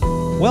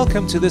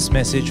Welcome to this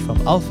message from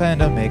Alpha and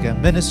Omega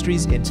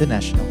Ministries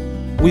International.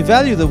 We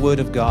value the Word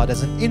of God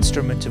as an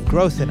instrument of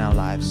growth in our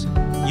lives,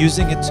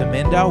 using it to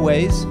mend our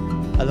ways,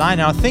 align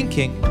our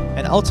thinking,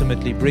 and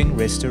ultimately bring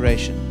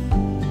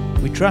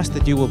restoration. We trust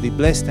that you will be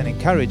blessed and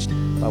encouraged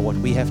by what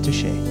we have to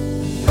share.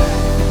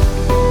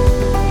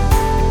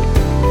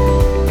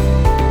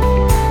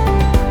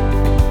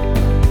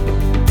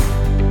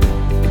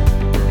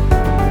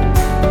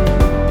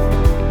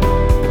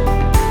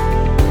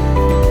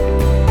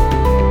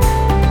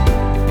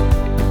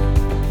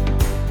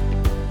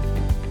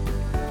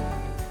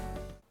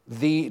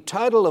 The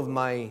title of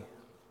my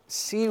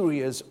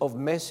series of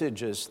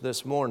messages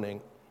this morning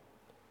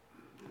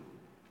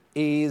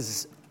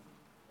is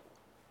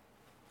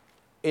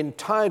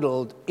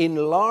entitled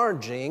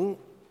Enlarging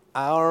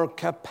Our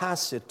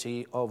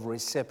Capacity of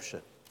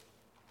Reception.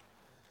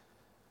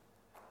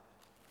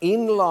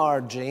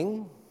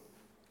 Enlarging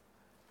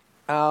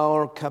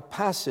our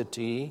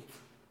capacity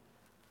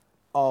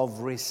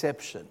of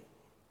reception.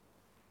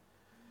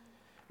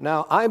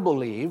 Now, I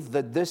believe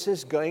that this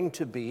is going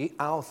to be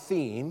our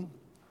theme,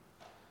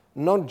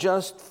 not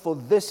just for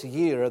this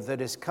year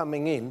that is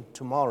coming in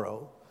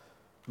tomorrow,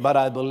 but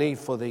I believe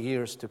for the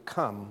years to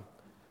come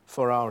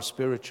for our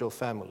spiritual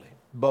family,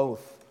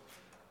 both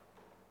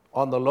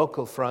on the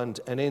local front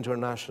and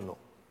international.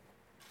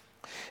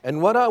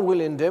 And what I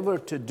will endeavor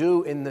to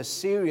do in this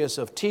series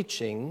of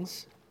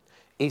teachings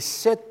is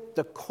set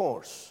the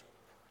course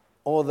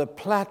or the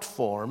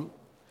platform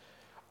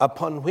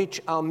upon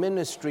which our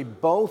ministry,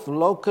 both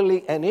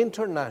locally and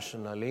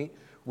internationally,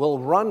 will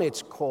run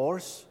its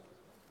course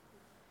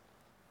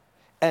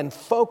and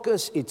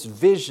focus its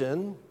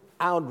vision,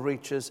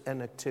 outreaches,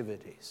 and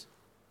activities.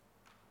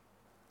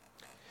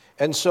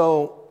 And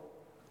so,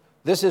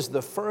 this is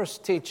the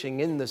first teaching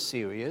in the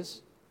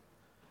series,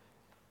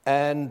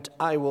 and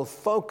I will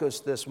focus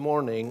this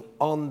morning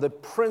on the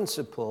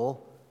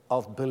principle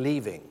of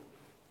believing.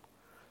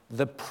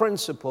 The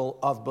principle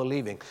of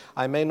believing.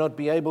 I may not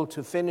be able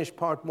to finish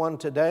part one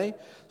today,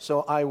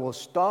 so I will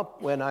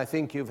stop when I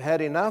think you've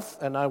had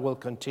enough, and I will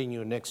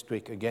continue next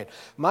week again.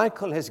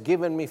 Michael has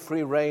given me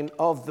free rein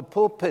of the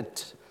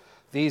pulpit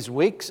these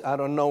weeks. I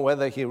don't know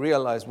whether he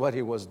realized what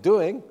he was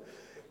doing,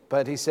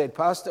 but he said,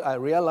 Pastor, I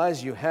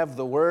realize you have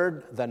the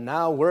word, the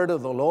now word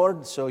of the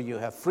Lord, so you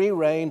have free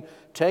rein.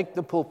 Take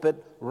the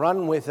pulpit,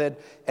 run with it,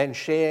 and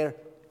share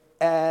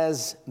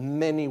as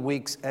many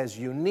weeks as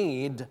you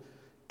need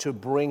to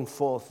bring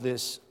forth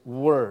this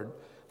word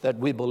that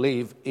we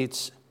believe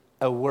it's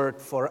a word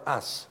for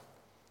us.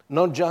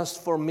 Not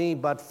just for me,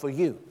 but for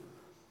you.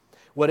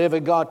 Whatever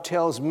God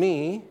tells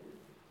me,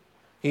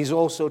 He's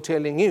also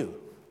telling you.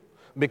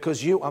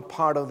 Because you are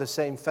part of the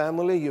same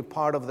family, you're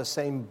part of the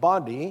same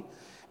body,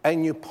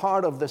 and you're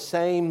part of the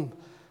same,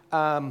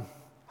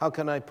 how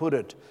can I put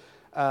it,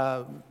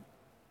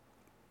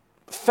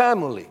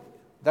 family.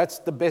 That's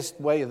the best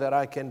way that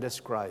I can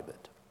describe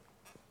it.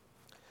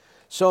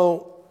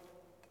 So,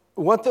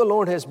 what the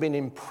Lord has been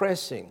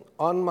impressing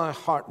on my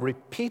heart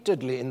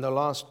repeatedly in the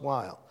last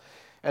while,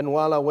 and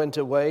while I went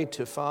away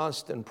to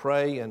fast and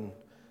pray, and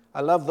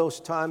I love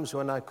those times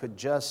when I could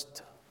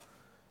just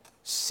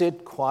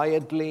sit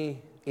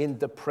quietly in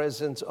the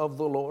presence of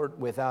the Lord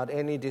without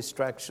any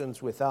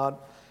distractions,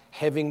 without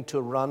having to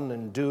run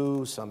and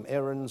do some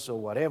errands or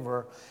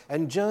whatever,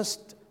 and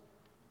just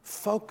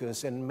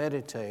focus and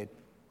meditate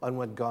on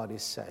what God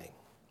is saying.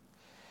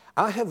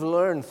 I have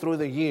learned through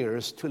the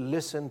years to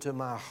listen to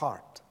my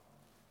heart.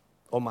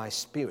 Or my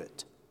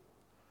spirit.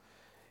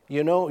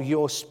 You know,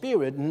 your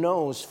spirit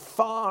knows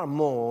far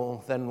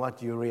more than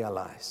what you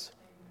realize.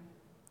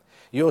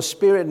 Your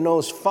spirit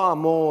knows far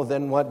more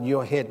than what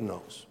your head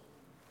knows.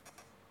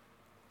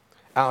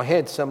 Our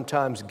head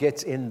sometimes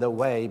gets in the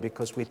way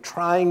because we're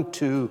trying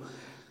to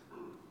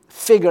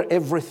figure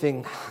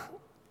everything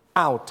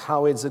out.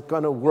 How is it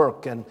going to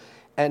work?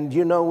 And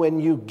you know, when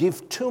you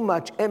give too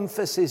much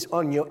emphasis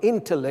on your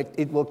intellect,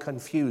 it will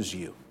confuse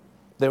you.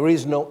 There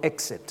is no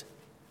exit.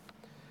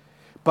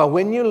 But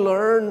when you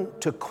learn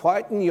to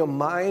quieten your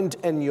mind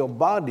and your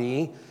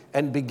body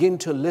and begin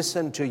to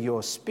listen to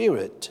your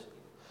spirit,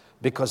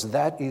 because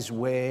that is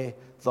where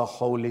the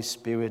Holy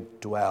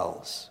Spirit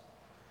dwells.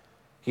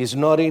 He's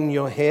not in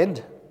your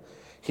head.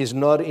 He's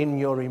not in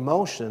your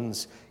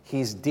emotions.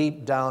 He's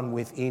deep down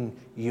within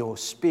your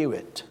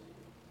spirit.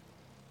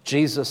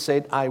 Jesus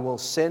said, I will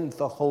send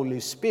the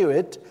Holy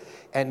Spirit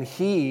and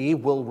He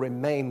will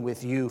remain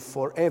with you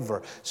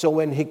forever. So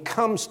when He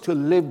comes to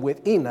live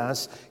within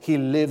us, He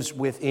lives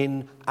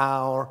within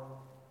our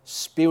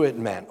spirit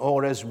man,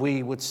 or as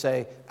we would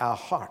say, our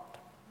heart.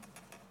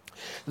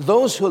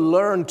 Those who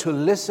learn to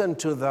listen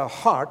to their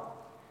heart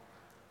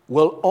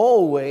will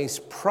always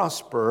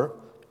prosper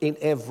in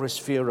every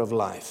sphere of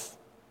life.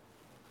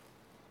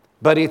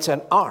 But it's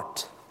an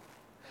art,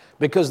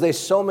 because there's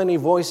so many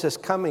voices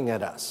coming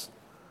at us.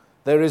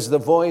 There is the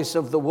voice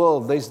of the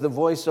world. There's the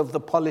voice of the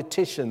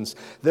politicians.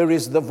 There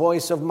is the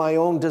voice of my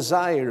own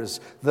desires,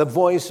 the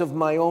voice of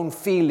my own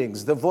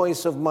feelings, the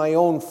voice of my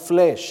own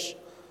flesh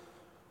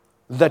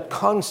that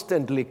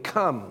constantly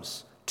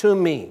comes to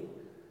me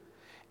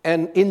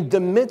And in the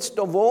midst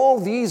of all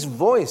these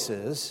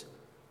voices,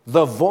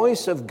 the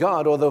voice of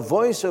God or the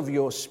voice of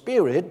your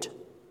spirit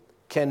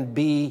can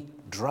be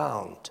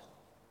drowned.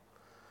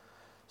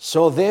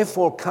 So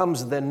therefore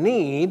comes the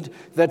need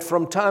that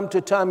from time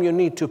to time you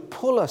need to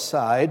pull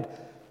aside,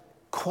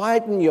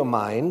 quieten your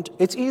mind.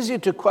 It's easy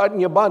to quieten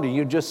your body.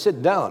 You just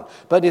sit down.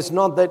 But it's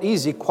not that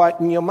easy.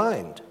 Quieten your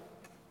mind.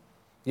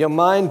 Your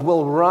mind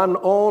will run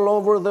all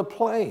over the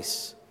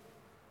place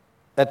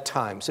at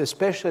times,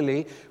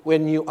 especially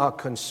when you are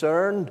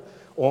concerned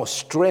or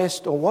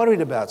stressed or worried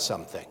about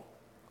something.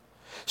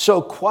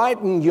 So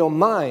quieten your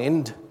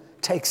mind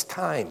takes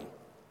time.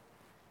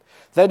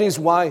 That is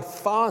why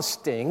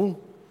fasting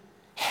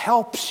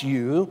helps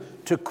you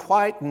to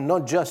quieten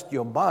not just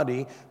your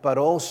body, but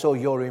also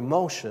your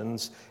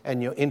emotions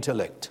and your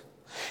intellect.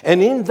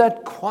 And in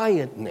that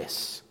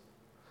quietness,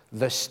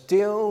 the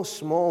still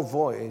small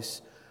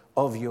voice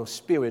of your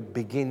spirit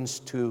begins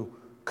to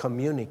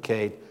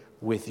communicate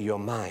with your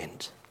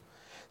mind.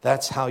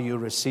 That's how you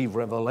receive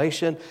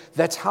revelation.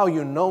 That's how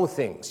you know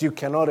things. You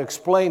cannot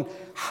explain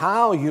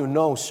how you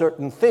know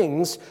certain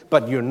things,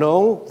 but you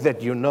know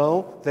that you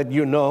know that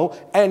you know,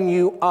 and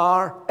you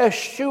are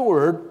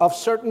assured of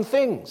certain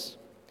things.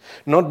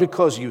 Not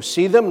because you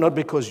see them, not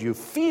because you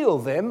feel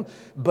them,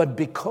 but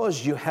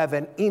because you have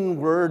an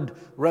inward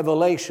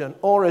revelation,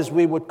 or as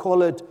we would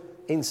call it,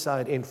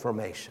 inside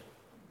information.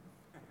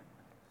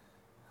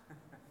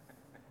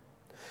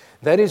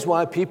 That is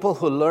why people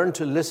who learn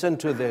to listen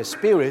to their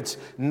spirits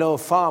know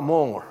far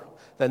more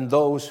than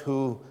those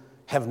who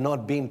have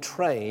not been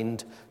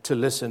trained to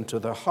listen to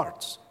their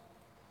hearts.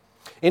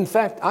 In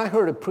fact, I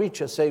heard a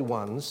preacher say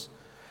once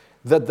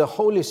that the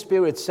Holy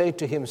Spirit said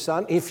to him,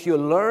 "Son, if you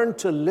learn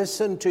to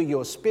listen to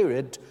your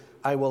spirit,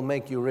 I will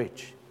make you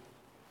rich."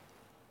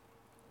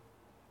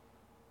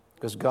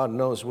 Because God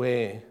knows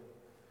where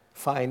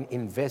fine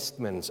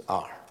investments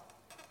are.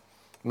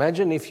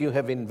 Imagine if you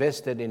have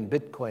invested in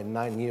Bitcoin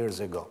 9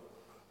 years ago.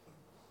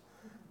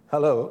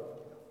 Hello?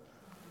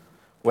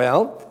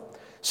 Well,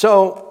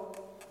 so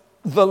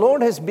the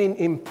Lord has been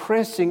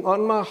impressing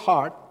on my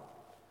heart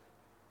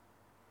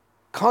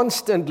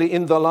constantly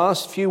in the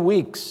last few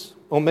weeks,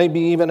 or maybe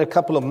even a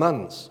couple of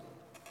months,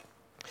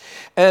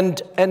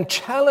 and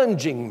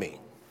challenging me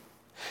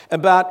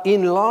about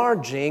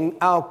enlarging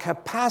our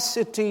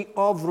capacity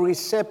of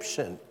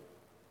reception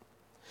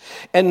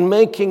and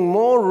making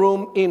more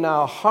room in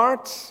our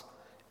hearts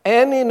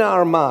and in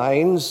our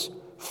minds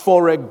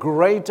for a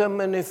greater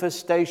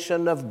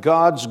manifestation of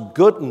God's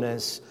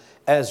goodness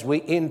as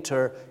we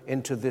enter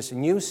into this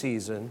new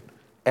season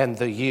and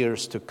the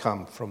years to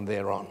come from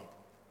there on.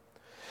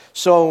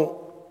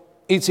 So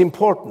it's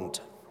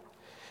important.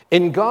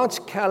 In God's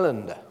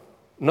calendar,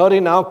 not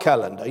in our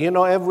calendar. You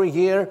know, every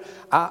year,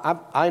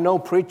 I know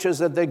preachers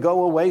that they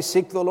go away,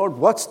 seek the Lord.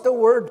 What's the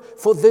word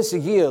for this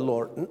year,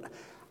 Lord?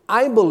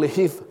 I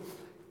believe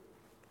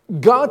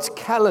God's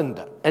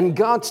calendar and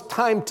God's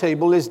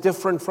timetable is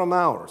different from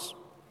ours.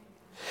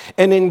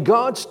 And in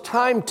God's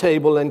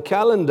timetable and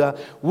calendar,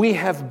 we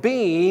have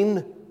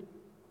been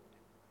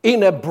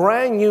in a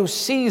brand new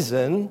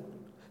season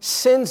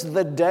since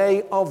the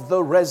day of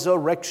the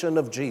resurrection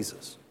of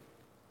Jesus.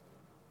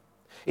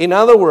 In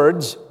other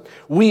words,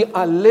 we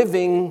are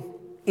living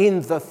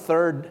in the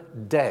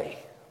third day.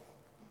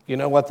 You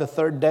know what the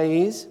third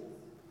day is?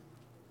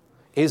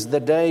 Is the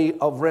day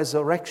of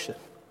resurrection,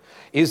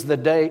 is the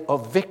day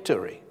of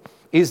victory,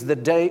 is the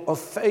day of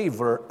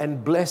favor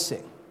and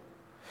blessing,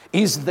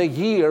 is the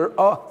year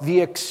of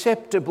the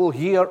acceptable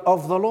year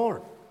of the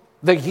Lord,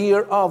 the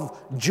year of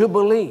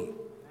Jubilee.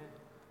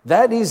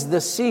 That is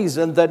the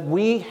season that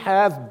we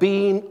have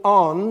been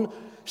on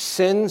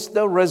since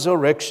the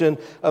resurrection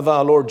of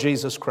our Lord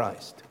Jesus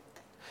Christ.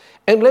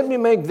 And let me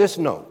make this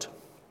note.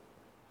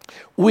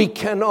 We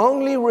can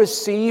only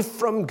receive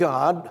from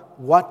God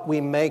what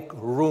we make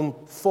room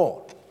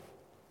for.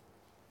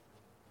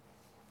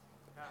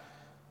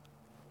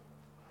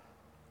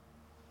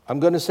 I'm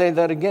going to say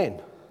that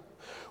again.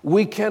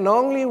 We can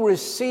only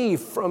receive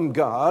from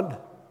God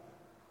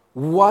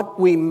what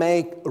we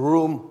make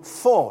room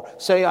for.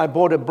 Say I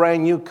bought a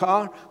brand new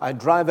car, I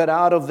drive it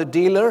out of the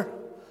dealer,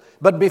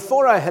 but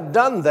before I had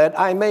done that,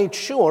 I made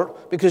sure,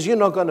 because you're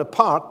not going to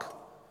park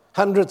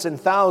hundreds and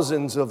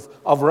thousands of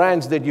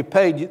rands that you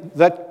paid,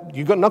 that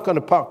you're not going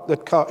to park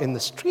that car in the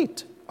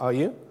street, are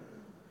you?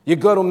 You've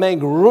got to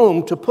make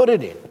room to put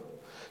it in.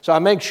 So I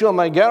make sure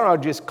my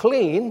garage is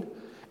clean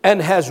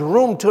and has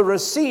room to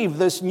receive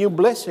this new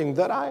blessing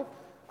that I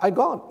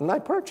got and I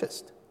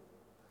purchased.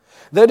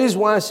 That is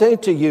why I say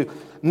to you,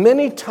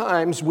 many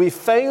times we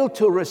fail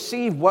to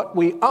receive what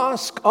we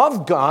ask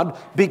of God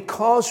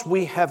because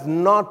we have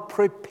not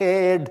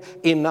prepared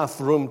enough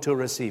room to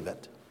receive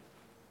it.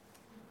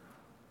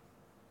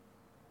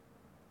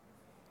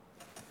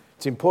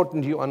 It's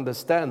important you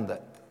understand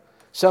that.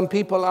 Some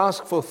people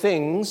ask for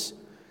things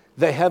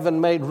they haven't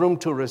made room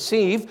to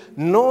receive,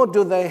 nor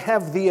do they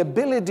have the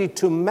ability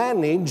to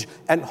manage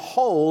and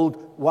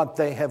hold what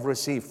they have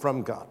received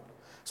from God.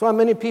 That's why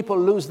many people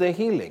lose their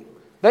healing.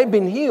 They've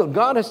been healed.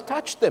 God has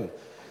touched them.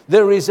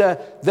 There is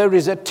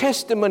a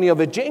testimony of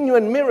a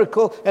genuine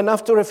miracle, and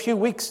after a few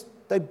weeks,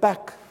 they're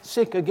back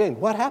sick again.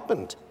 What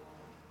happened?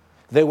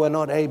 They were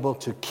not able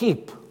to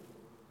keep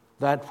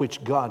that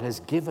which God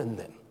has given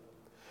them.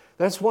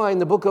 That's why in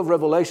the book of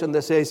Revelation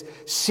there says,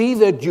 see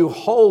that you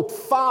hold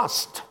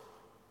fast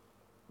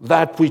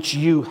that which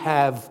you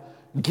have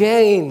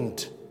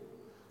gained,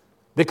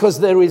 because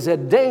there is a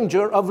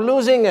danger of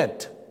losing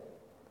it.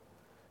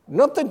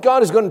 Not that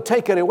God is going to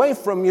take it away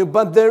from you,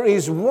 but there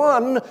is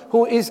one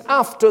who is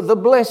after the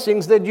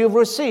blessings that you've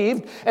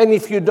received, and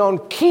if you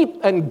don't keep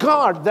and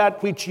guard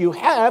that which you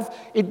have,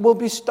 it will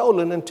be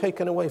stolen and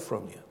taken away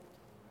from you.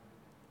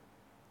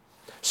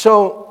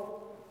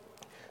 So,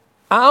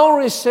 our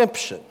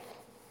reception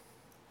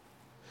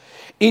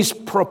is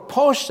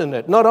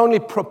proportionate, not only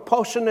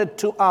proportionate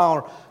to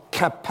our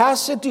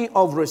capacity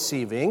of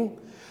receiving,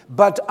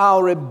 but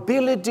our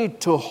ability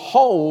to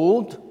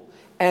hold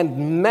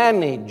and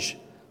manage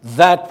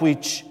that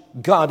which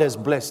God has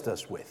blessed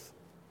us with.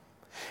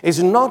 It's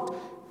not,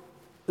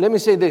 let me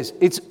say this,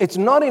 it's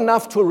not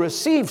enough to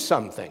receive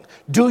something.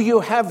 Do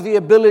you have the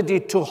ability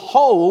to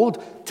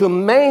hold, to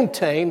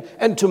maintain,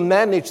 and to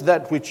manage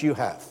that which you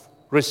have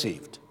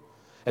received?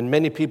 And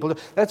many people,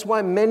 that's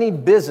why many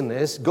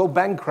businesses go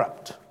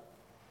bankrupt.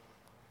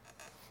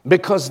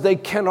 Because they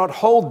cannot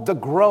hold the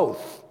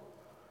growth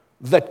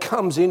that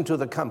comes into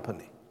the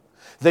company.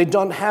 They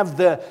don't have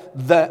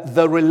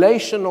the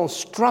relational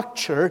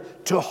structure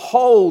to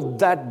hold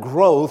that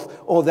growth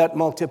or that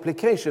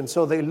multiplication,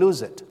 so they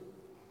lose it.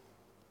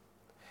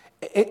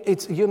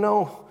 It's,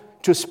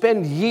 to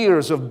spend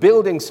years of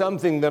building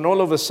something that all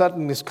of a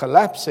sudden is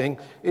collapsing,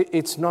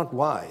 it's not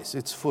wise,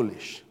 it's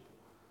foolish.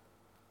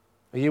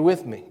 Are you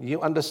with me?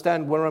 You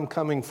understand where I'm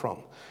coming from?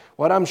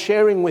 What I'm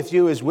sharing with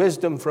you is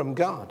wisdom from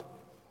God.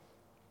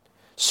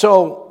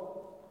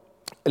 So,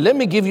 let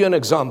me give you an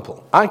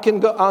example. I can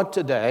go out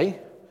today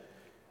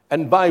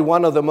and buy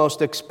one of the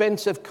most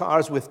expensive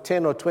cars with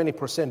 10 or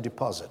 20%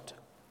 deposit.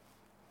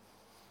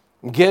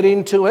 Get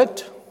into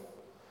it,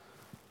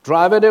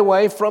 drive it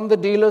away from the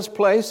dealer's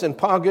place and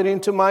park it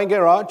into my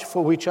garage,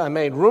 for which I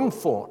made room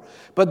for.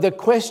 But the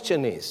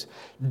question is,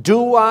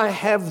 do I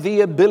have the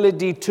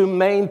ability to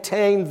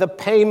maintain the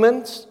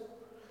payments?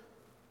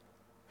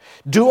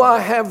 Do I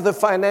have the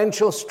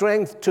financial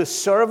strength to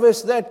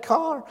service that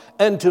car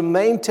and to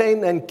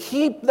maintain and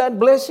keep that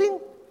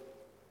blessing?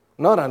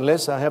 Not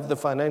unless I have the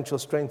financial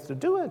strength to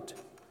do it.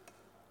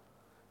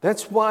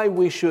 That's why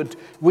we should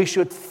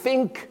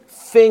think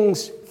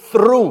things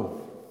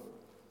through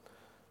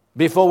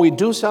before we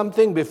do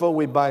something, before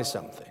we buy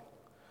something.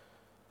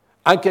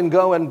 I can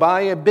go and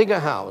buy a bigger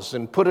house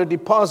and put a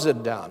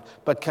deposit down,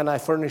 but can I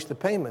furnish the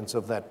payments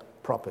of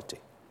that property?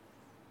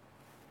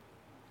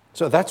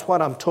 So that's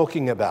what I'm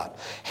talking about.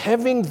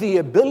 Having the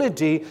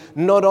ability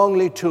not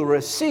only to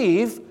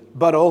receive,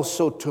 but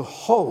also to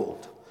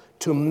hold,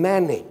 to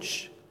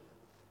manage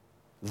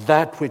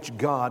that which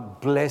God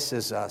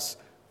blesses us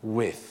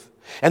with.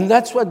 And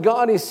that's what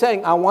God is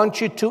saying. I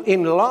want you to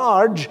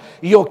enlarge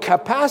your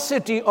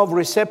capacity of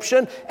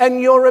reception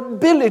and your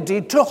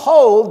ability to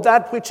hold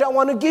that which I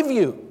want to give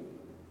you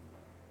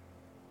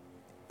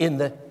in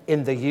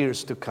the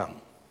years to come.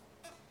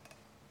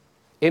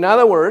 In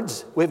other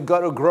words, we've got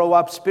to grow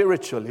up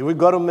spiritually. We've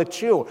got to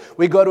mature.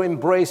 We've got to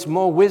embrace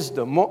more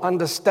wisdom, more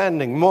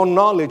understanding, more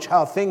knowledge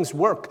how things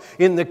work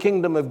in the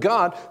kingdom of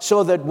God,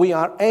 so that we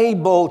are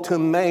able to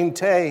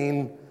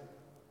maintain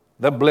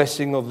the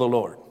blessing of the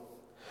Lord.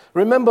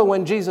 Remember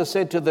when Jesus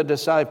said to the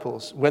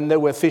disciples, when they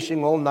were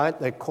fishing all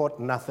night, they caught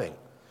nothing.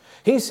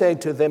 He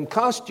said to them,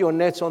 cast your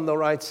nets on the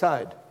right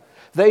side.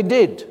 They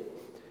did.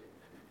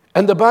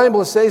 And the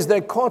Bible says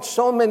they caught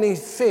so many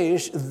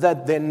fish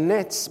that their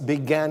nets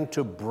began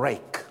to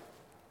break.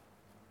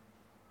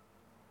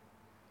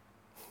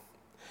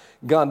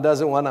 God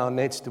doesn't want our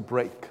nets to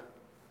break.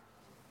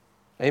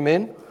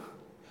 Amen?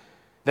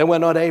 They were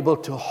not able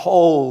to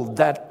hold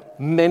that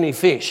many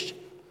fish.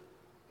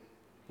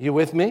 You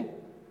with me?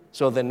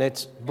 So the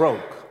nets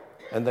broke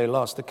and they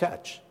lost the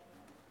catch.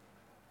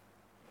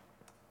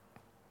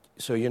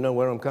 So you know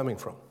where I'm coming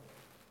from.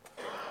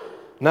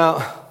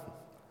 Now,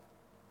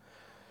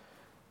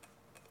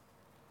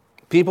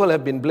 people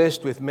have been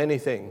blessed with many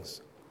things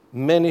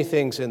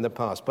in the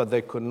past, but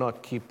they could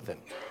not keep them.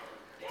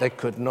 They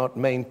could not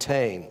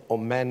maintain or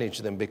manage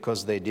them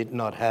because they did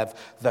not have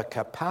the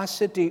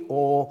capacity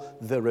or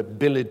the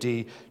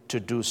ability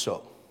to do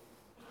so.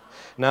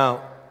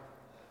 Now,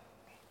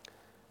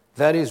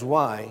 that is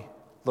why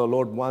the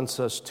Lord wants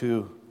us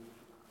to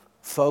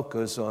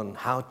focus on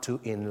how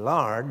to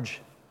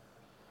enlarge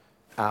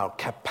our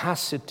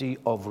capacity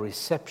of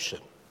reception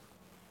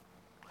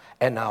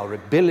and our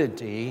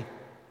ability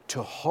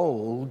to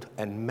hold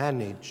and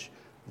manage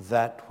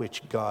that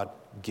which God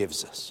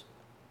gives us.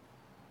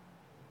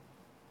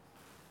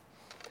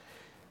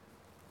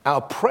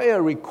 Our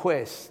prayer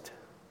request,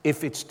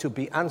 if it's to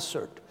be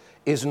answered,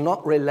 is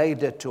not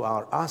related to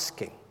our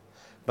asking,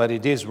 but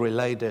it is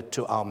related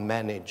to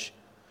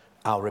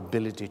our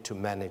ability to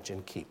manage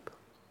and keep.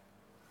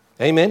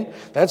 Amen?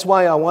 That's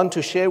why I want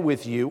to share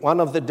with you one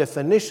of the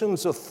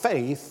definitions of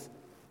faith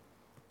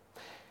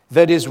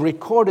that is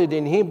recorded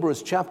in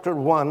Hebrews chapter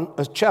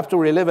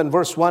 11,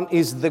 verse 1,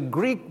 is the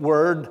Greek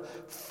word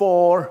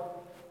for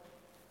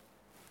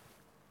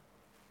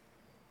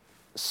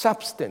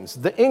substance.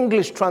 The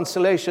English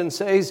translation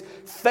says,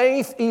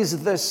 faith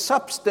is the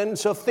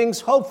substance of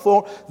things hoped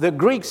for. The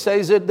Greek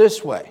says it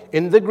this way.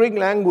 In the Greek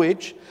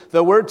language,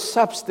 the word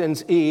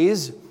substance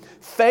is,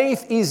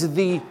 faith is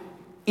the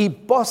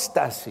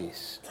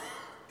hypostasis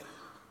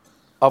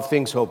of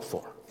things hoped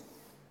for.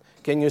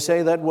 Can you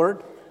say that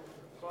word?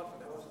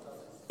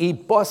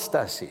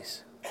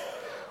 Hypostasis.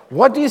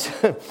 What is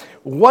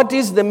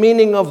the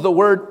meaning of the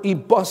word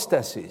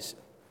hypostasis?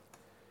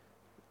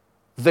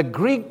 The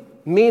Greek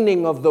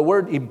meaning of the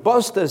word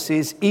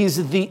hypostasis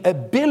is the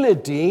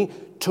ability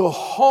to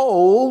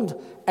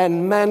hold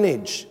and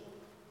manage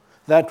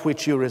that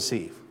which you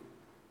receive.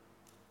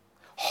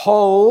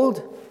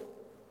 Hold,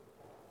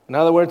 in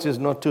other words, is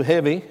not too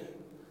heavy.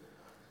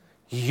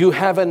 You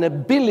have an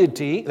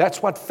ability,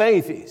 that's what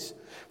faith is.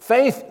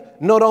 Faith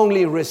not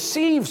only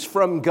receives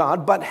from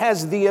God, but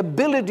has the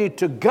ability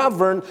to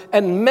govern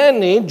and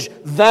manage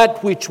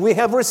that which we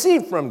have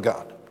received from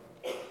God.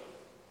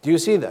 Do you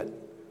see that?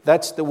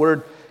 That's the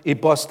word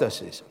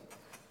hypostasis.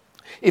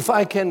 If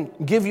I can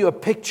give you a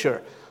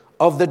picture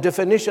of the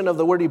definition of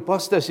the word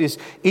hypostasis,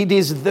 it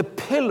is the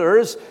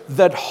pillars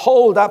that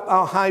hold up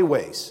our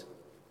highways.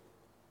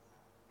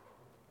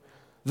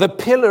 The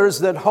pillars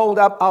that hold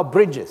up our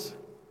bridges.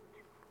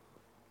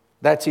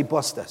 That's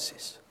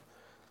hypostasis.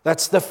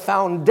 That's the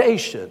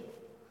foundation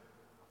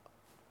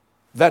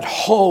that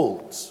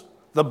holds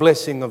the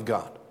blessing of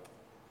God.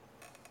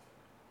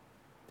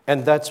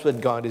 And that's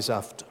what God is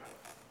after.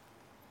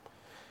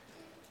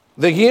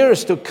 The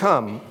years to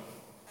come,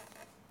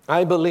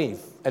 I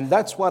believe, and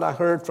that's what I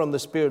heard from the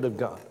Spirit of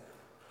God.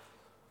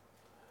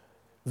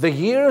 The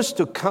years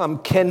to come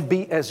can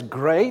be as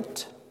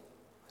great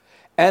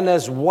and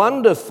as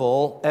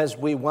wonderful as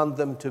we want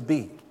them to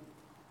be.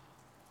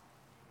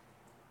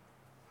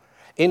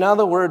 In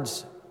other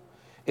words,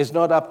 it's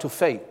not up to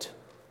fate.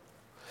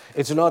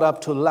 It's not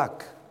up to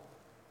luck.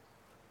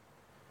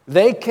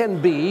 They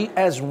can be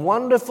as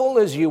wonderful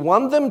as you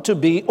want them to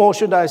be, or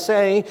should I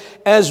say,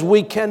 as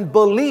we can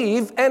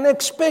believe and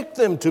expect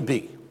them to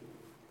be.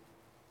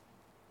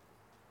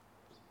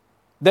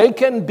 They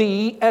can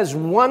be as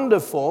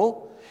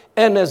wonderful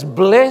and as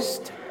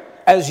blessed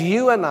as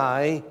you and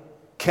I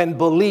can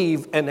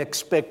believe and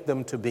expect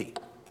them to be.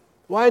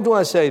 Why do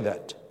I say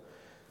that?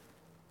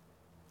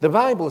 The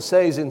Bible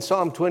says in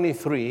Psalm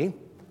 23,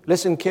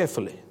 listen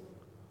carefully,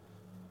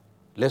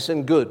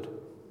 listen good.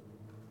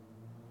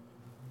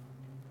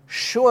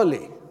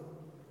 Surely,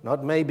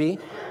 not maybe,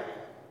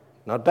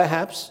 not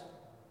perhaps,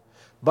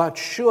 but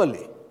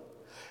surely,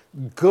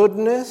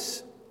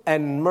 goodness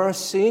and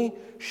mercy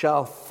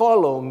shall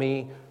follow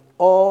me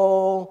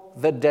all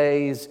the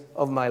days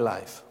of my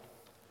life.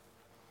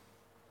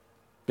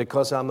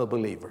 Because I'm a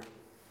believer.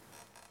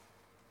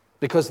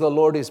 Because the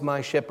Lord is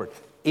my shepherd.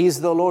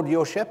 Is the Lord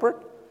your shepherd?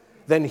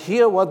 Then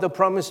hear what the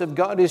promise of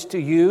God is to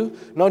you,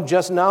 not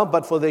just now,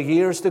 but for the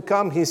years to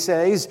come. He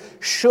says,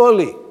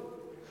 surely,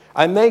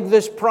 I make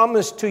this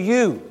promise to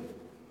you.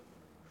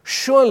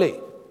 Surely,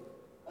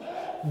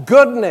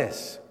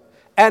 goodness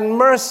and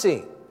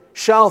mercy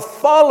shall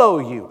follow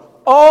you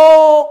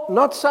all,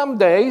 not some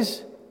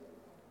days,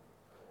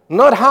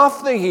 not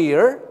half the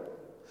year,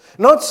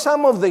 not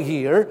some of the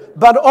year,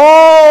 but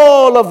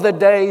all of the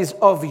days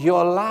of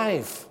your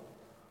life.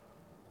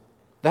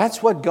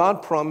 That's what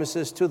God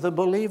promises to the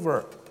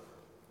believer.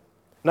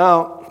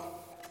 Now,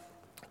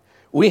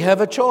 we have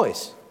a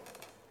choice.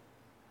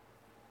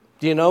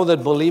 Do you know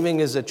that believing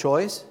is a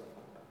choice?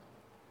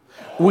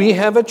 We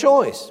have a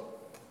choice.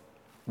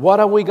 What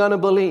are we going to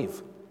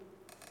believe?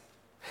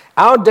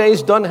 Our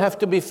days don't have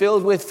to be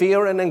filled with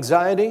fear and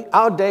anxiety.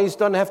 Our days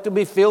don't have to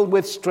be filled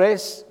with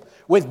stress,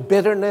 with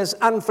bitterness,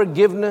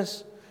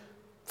 unforgiveness,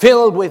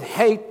 filled with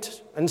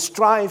hate and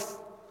strife.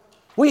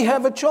 We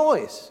have a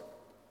choice.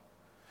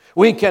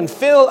 We can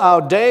fill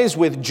our days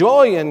with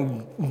joy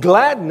and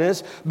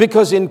gladness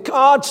because in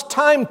God's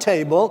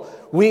timetable,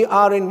 we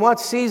are in what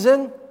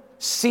season?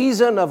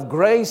 Season of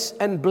grace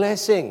and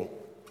blessing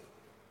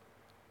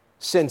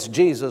since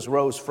Jesus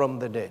rose from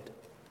the dead.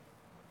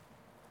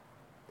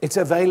 It's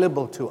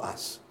available to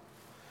us,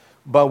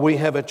 but we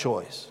have a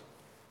choice.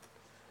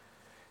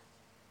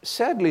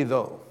 Sadly,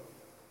 though,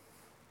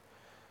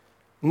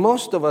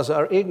 most of us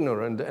are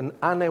ignorant and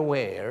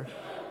unaware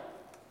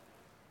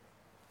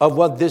of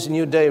what this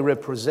new day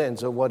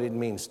represents or what it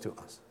means to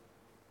us.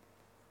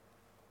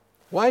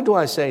 Why do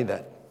I say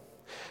that?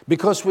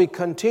 Because we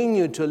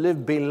continue to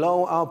live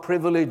below our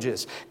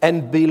privileges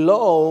and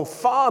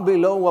far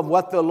below of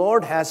what the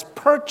Lord has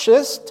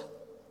purchased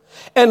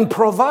and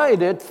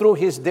provided through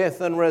His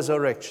death and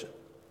resurrection.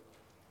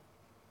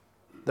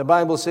 The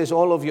Bible says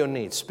all of your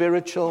needs,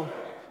 spiritual,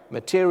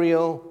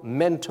 material,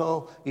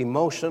 mental,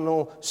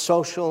 emotional,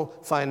 social,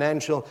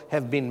 financial,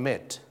 have been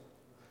met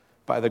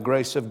by the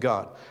grace of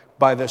God.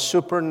 by the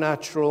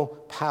supernatural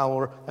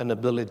power and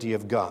ability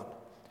of God.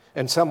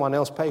 And someone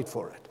else paid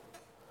for it.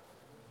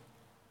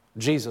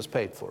 Jesus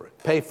paid for it.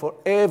 Paid for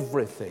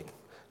everything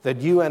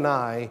that you and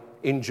I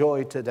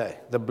enjoy today,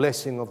 the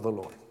blessing of the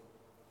Lord.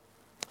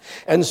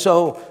 And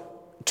so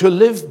to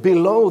live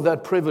below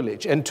that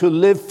privilege and to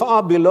live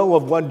far below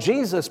of what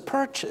Jesus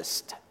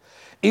purchased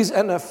is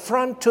an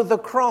affront to the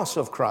cross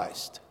of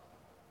Christ.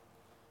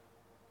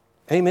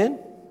 Amen?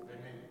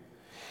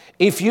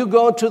 If you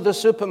go to the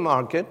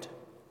supermarket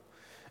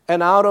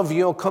and out of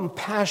your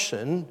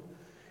compassion,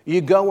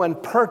 you go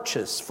and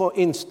purchase, for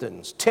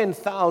instance,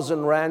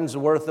 10,000 rands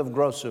worth of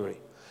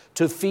grocery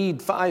to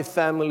feed 5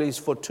 families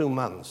for 2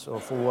 months or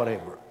for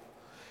whatever.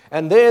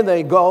 And there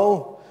they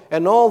go,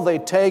 and all they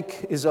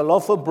take is a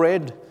loaf of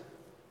bread,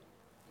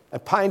 a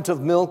pint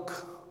of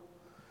milk,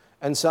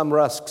 and some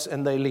rusks,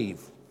 and they leave.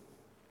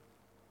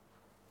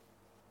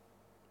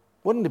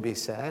 Wouldn't it be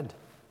sad?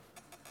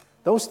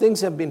 Those things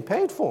have been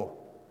paid for.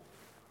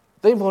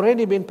 They've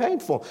already been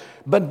paid for.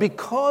 But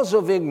because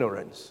of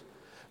ignorance,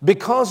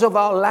 because of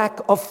our lack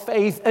of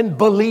faith and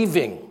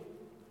believing,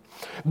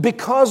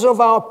 because of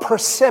our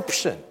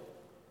perception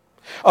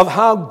of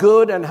how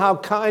good and how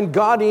kind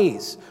God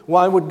is,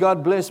 why would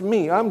God bless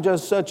me? I'm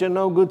just such a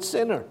no-good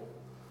sinner.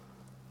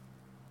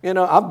 You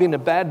know, I've been a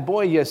bad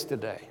boy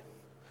yesterday.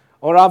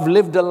 Or I've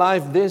lived a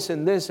life this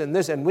and this and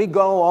this. And we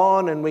go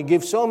on and we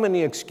give so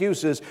many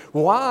excuses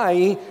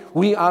why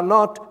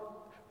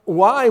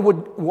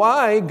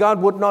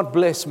God would not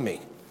bless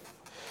me.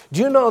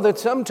 Do you know that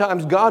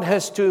sometimes God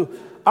has to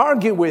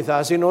argue with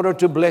us in order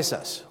to bless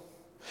us?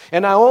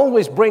 And I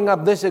always bring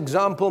up this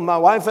example. My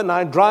wife and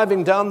I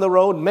driving down the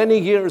road many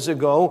years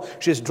ago.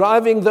 She's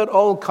driving that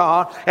old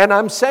car. And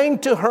I'm saying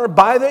to her,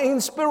 by the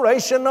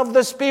inspiration of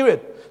the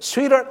Spirit,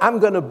 sweetheart, I'm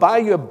going to buy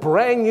you a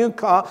brand new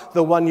car,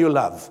 the one you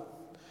love.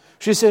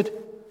 She said,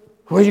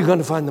 where are you going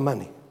to find the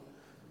money?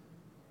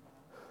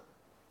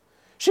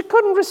 She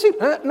couldn't receive.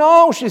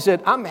 No, she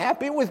said, I'm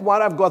happy with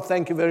what I've got.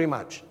 Thank you very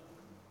much.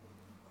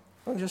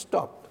 I just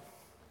stopped.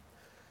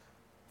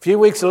 A few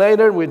weeks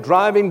later, we're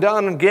driving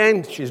down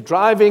again. She's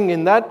driving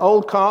in that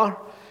old car.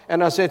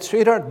 And I said,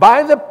 sweetheart,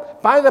 by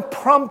the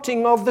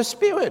prompting of the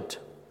Spirit,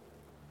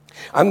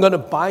 I'm going to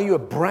buy you a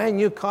brand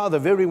new car, the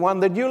very one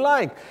that you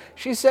like.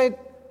 She said,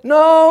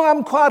 no,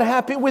 I'm quite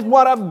happy with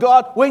what I've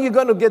got. Where are you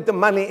going to get the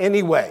money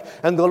anyway?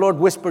 And the Lord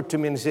whispered to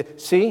me and said,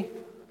 see,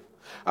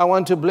 I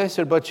want to bless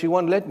her, but she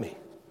won't let me.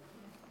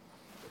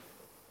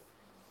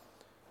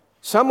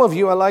 Some of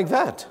you are like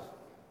that.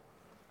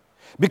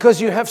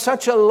 Because you have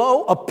such a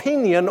low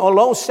opinion or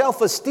low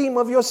self-esteem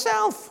of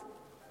yourself.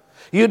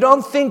 You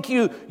don't think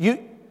you're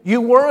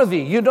worthy.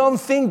 You don't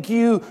think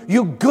you're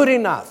good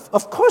enough.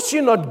 Of course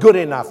you're not good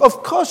enough.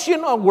 Of course you're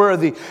not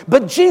worthy.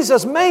 But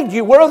Jesus made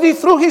you worthy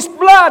through His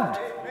blood.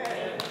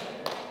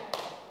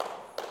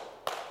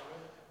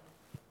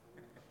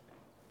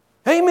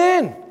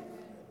 Amen.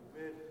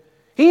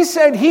 He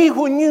said, He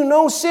who knew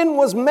no sin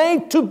was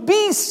made to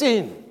be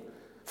sin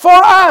for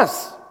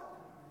us,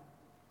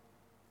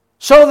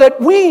 so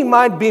that we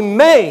might be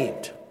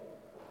made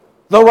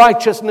the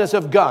righteousness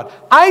of God.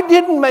 I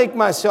didn't make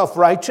myself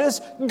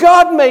righteous.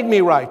 God made me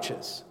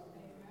righteous.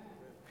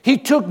 He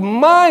took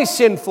my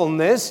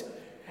sinfulness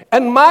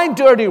and my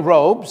dirty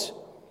robes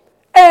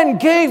and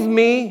gave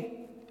me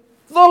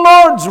the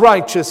Lord's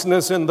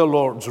righteousness and the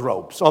Lord's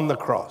robes on the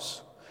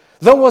cross.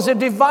 There was a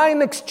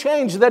divine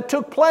exchange that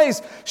took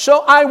place.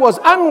 So I was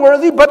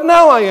unworthy, but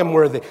now I am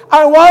worthy.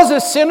 I was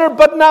a sinner,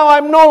 but now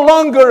I'm no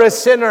longer a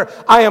sinner.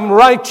 I am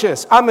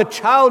righteous. I'm a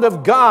child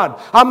of God.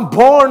 I'm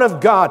born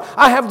of God.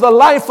 I have the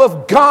life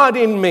of God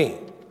in me.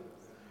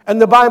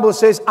 And the Bible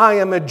says, I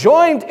am a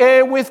joint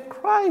heir with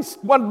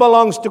Christ. What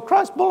belongs to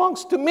Christ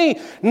belongs to me.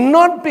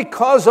 Not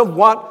because of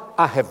what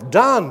I have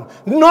done,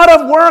 not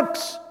of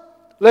works,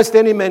 lest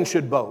any man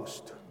should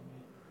boast,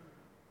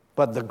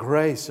 but the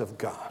grace of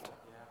God.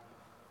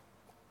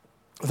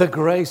 The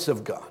grace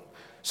of God.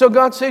 So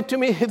God said to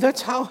me,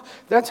 that's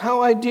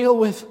how I deal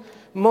with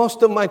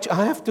most of my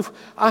I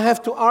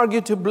have to argue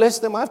to bless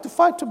them. I have to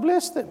fight to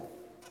bless them.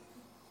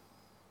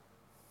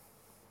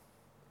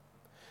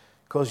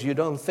 Because you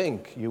don't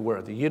think you're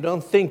worthy. You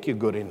don't think you're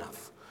good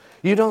enough.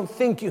 You don't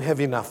think you have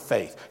enough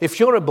faith. If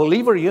you're a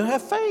believer, you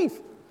have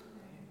faith.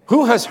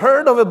 Who has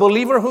heard of a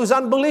believer who's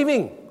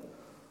unbelieving?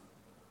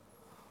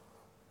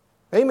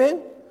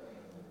 Amen.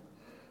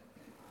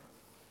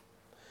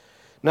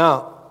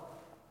 Now,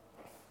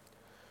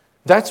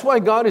 that's why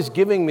God is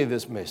giving me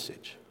this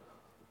message.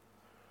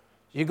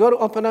 You got to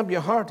open up your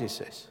heart, He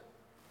says.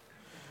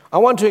 I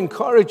want to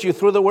encourage you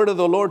through the word of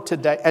the Lord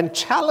today and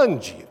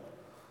challenge you.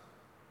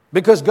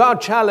 Because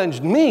God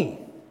challenged me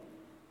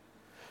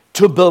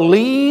to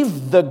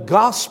believe the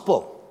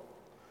gospel.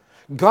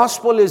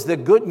 Gospel is the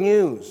good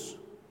news.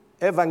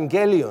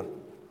 Evangelion.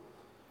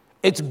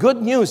 It's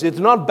good news. It's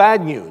not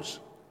bad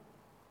news.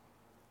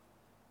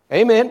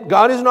 Amen.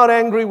 God is not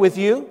angry with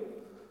you.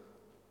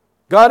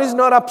 God is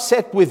not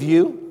upset with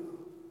you.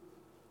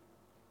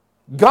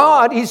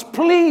 God is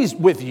pleased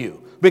with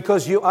you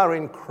because you are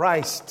in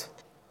Christ.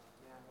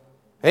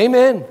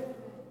 Amen.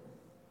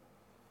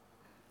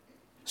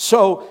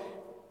 So,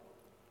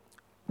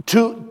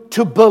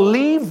 to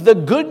believe the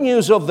good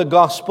news of the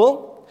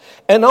gospel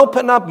and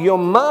open up your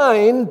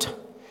mind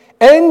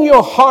and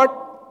your heart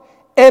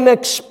and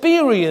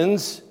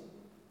experience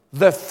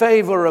the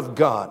favor of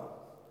God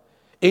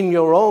in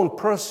your own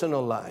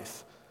personal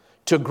life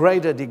to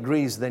greater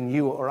degrees than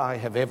you or I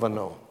have ever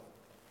known.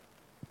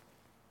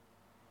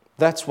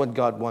 That's what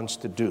God wants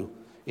to do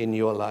in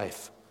your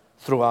life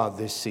throughout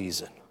this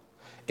season.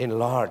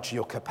 Enlarge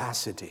your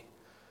capacity.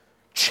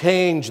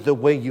 Change the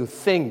way you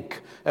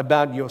think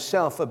about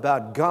yourself,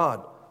 about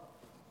God.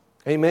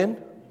 Amen?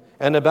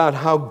 And about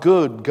how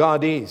good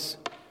God is.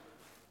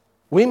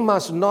 We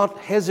must not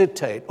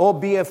hesitate or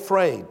be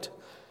afraid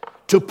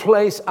to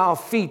place our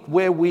feet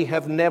where we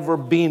have never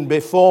been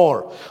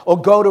before,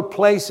 or go to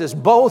places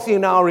both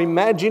in our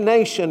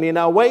imagination, in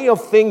our way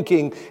of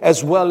thinking,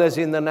 as well as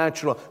in the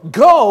natural.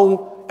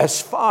 Go as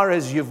far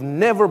as you've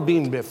never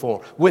been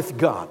before with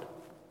God.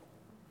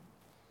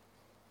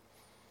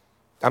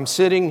 I'm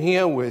sitting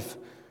here with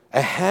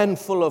a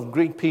handful of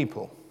Greek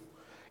people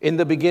in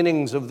the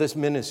beginnings of this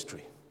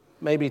ministry.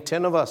 Maybe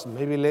 10 of us,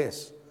 maybe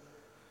less.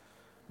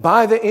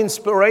 By the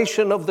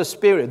inspiration of the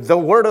Spirit, the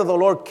word of the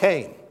Lord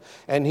came.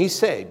 And He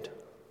said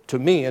to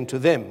me and to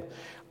them,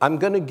 I'm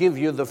going to give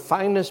you the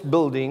finest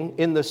building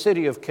in the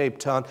city of Cape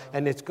Town,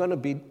 and it's going to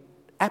be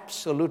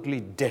absolutely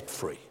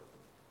debt-free.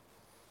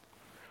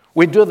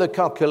 We do the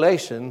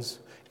calculations.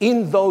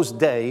 In those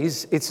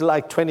days, it's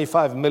like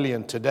 25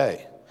 million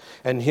today.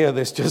 And here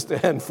there's just a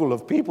handful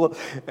of people,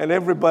 and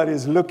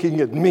everybody's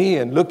looking at me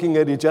and looking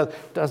at each other.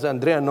 Does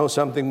Andrea know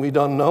something we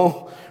don't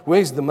know?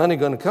 Where's the money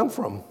going to come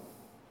from?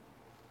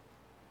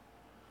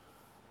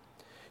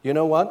 You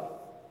know what?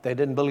 They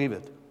didn't believe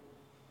it.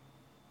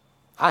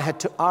 I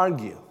had to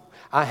argue.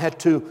 I had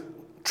to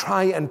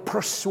try and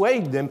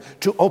persuade them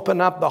to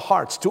open up the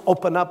hearts, to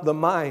open up the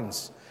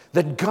minds.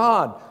 That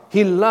God,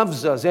 He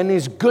loves us and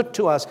He's good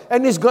to us.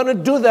 And He's going to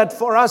do that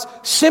for us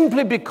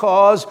simply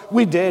because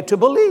we dare to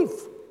believe.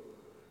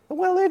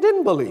 Well, they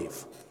didn't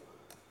believe.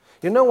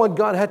 You know what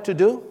God had to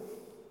do?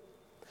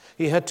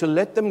 He had to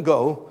let them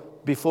go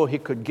before He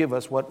could give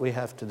us what we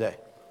have today.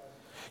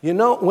 You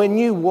know, when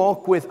you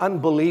walk with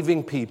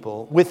unbelieving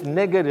people, with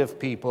negative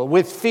people,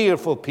 with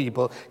fearful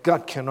people,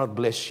 God cannot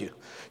bless you.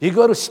 You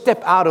got to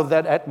step out of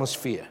that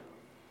atmosphere.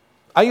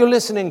 Are you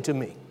listening to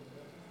me?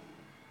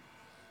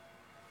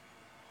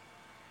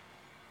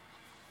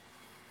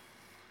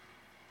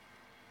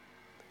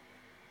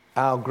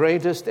 Our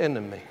greatest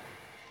enemy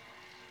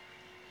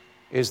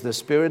is the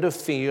spirit of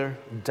fear,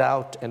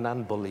 doubt, and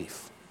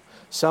unbelief.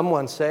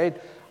 Someone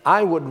said,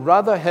 I would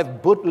rather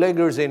have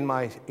bootleggers in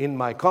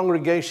my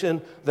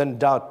congregation than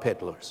doubt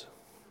peddlers.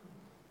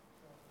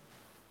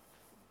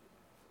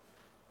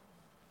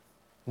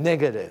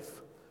 Negative,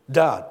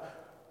 doubt,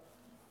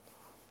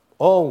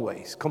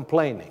 always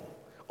complaining,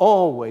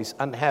 always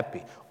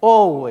unhappy,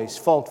 always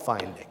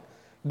fault-finding.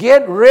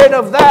 Get rid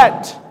of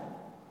that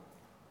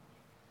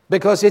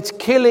because it's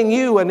killing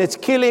you and it's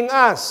killing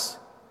us.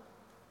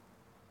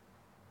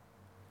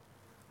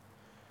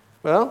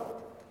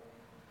 Well,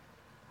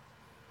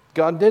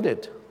 God did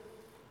it.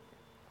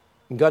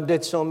 God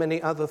did so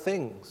many other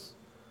things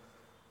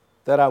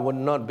that I would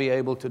not be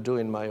able to do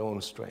in my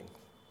own strength.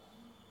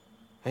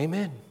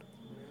 Amen.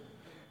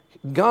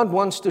 God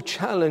wants to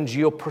challenge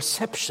your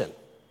perception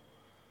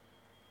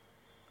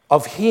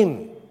of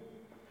Him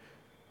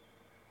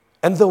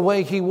and the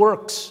way He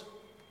works.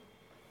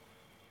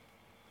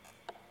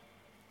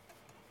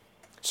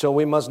 So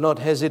we must not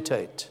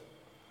hesitate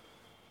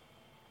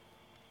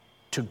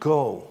to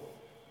go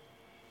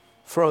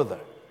further,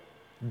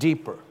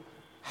 deeper,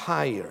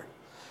 higher,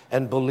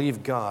 and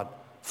believe God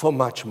for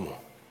much more.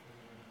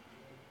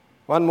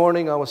 One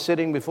morning I was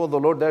sitting before the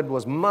Lord. That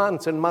was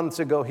months and months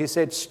ago. He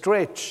said,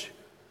 stretch.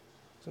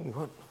 I said,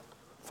 what?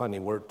 Funny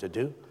word to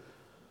do.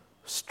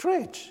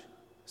 Stretch.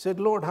 I said,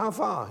 Lord, how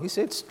far? He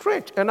said,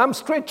 stretch. And I'm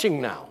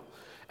stretching now.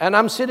 And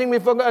I'm sitting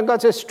before God, and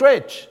God says,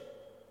 stretch.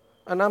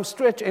 And I'm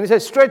stretching. And He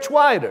says, stretch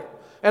wider.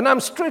 And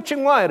I'm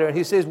stretching wider.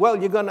 He says, well,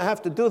 you're going to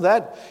have to do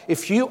that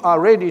if you are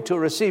ready to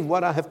receive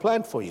what I have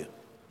planned for you.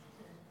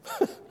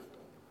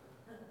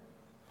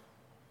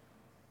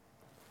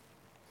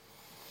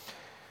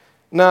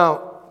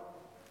 Now,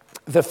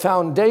 the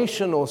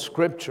foundational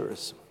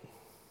scriptures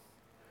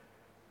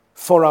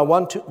for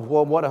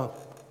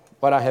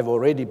what I have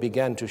already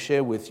began to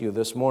share with you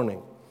this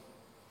morning.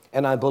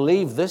 And I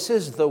believe this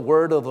is the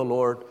word of the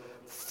Lord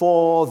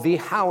for the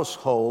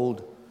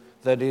household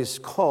that is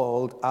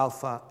called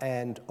Alpha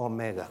and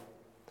Omega.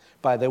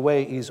 By the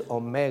way, is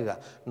Omega,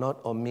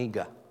 not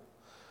Omega.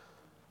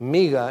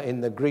 Mega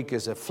in the Greek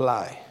is a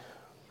fly.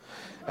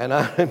 And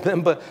I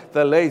remember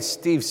the late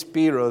Steve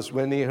Spiros,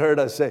 when he heard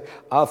us say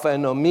Alpha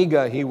and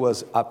Omega, he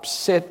was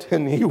upset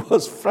and he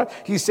was frightened.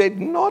 He said,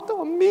 not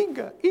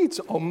Omega,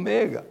 it's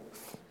Omega.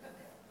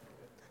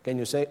 Can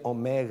you say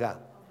Omega?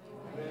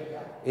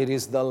 Omega. It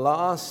is the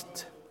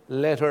last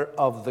letter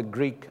of the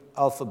Greek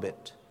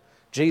alphabet.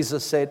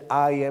 Jesus said,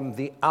 I am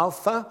the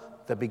Alpha,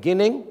 the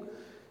beginning,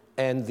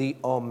 and the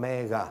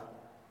Omega,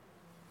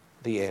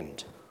 the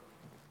end.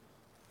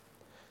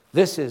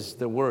 This is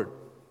the word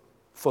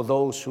for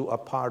those who are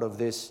part of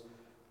this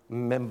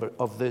member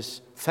of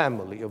this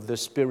family, of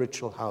this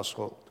spiritual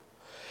household.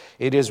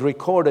 It is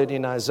recorded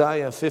in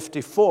Isaiah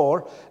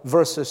 54,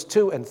 verses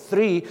 2 and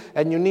 3,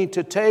 and you need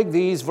to take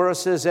these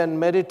verses and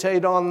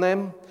meditate on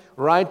them,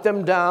 write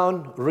them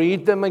down,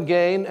 read them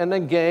again and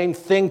again,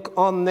 think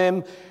on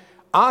them.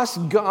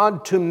 Ask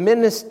God to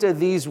minister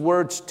these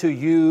words to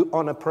you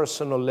on a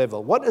personal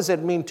level. What does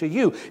it mean to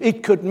you?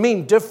 It could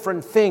mean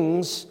different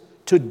things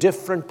to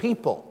different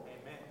people.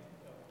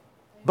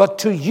 But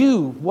to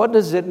you, what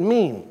does it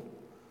mean?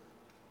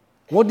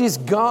 What is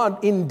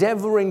God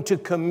endeavoring to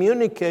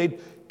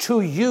communicate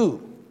to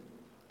you,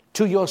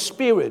 to your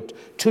spirit,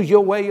 to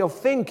your way of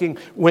thinking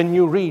when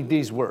you read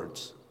these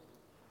words?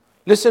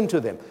 Listen to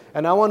them.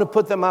 And I want to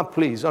put them up,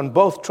 please, on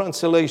both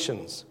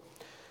translations.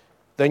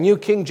 The New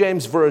King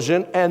James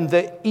Version and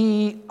the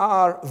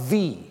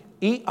ERV.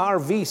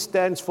 ERV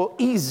stands for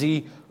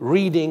Easy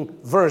Reading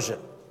Version.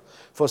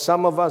 For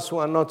some of us who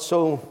are not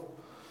so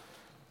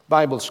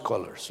Bible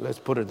scholars, let's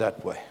put it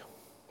that way.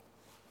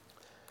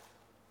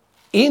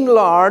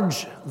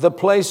 Enlarge the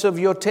place of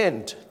your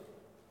tent,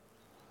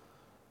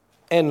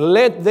 and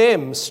let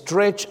them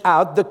stretch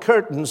out the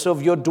curtains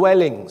of your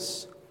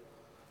dwellings.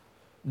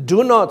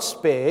 Do not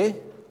spare,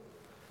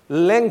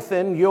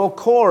 lengthen your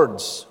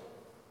cords,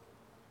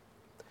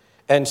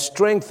 and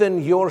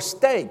strengthen your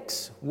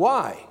stakes.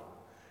 Why?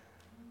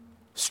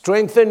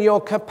 Strengthen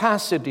your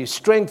capacity,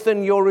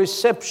 strengthen your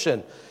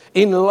reception,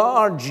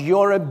 enlarge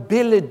your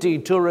ability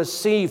to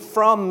receive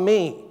from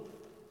me.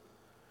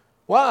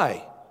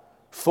 Why?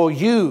 For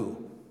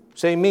you,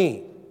 say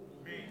me,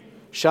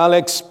 shall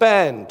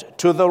expand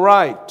to the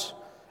right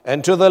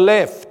and to the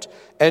left,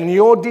 and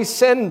your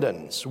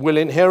descendants will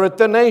inherit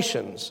the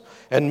nations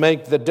and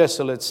make the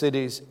desolate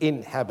cities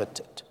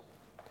inhabited.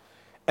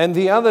 And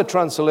the other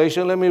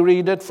translation, let me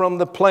read it from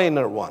the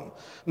plainer one.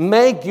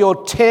 Make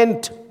your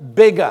tent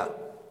bigger.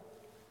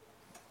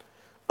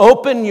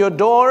 Open your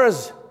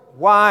doors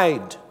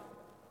wide.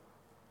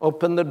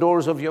 Open the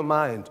doors of your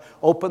mind.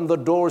 Open the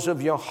doors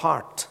of your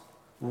heart.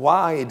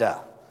 Wider.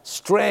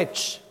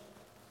 Stretch.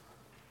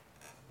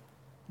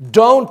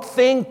 Don't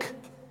think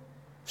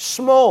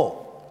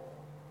small.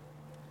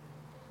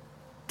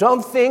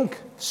 Don't think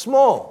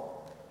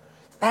small.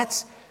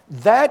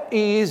 That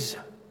is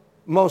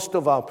most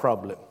of our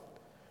problem.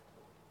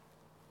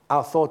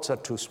 Our thoughts are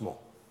too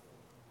small.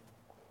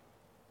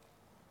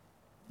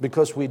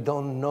 Because we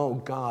don't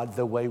know God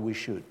the way we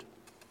should.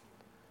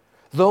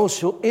 Those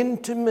who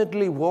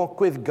intimately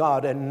walk with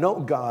God and know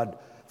God,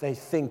 they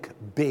think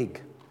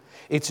big.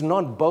 It's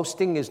not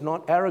boasting, it's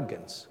not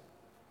arrogance.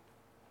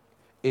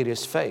 It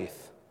is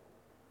faith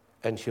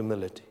and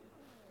humility.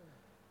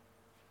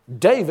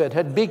 David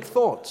had big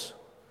thoughts.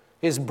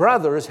 His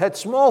brothers had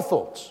small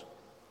thoughts.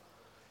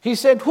 He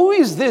said, who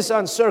is this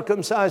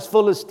uncircumcised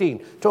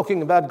Philistine,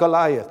 talking about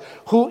Goliath,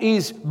 who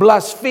is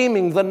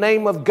blaspheming the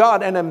name of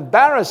God and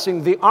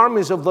embarrassing the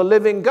armies of the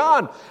living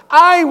God?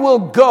 I will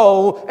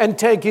go and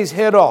take his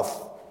head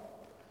off.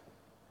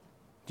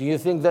 Do you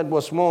think that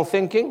was small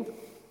thinking?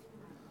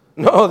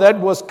 No, that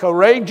was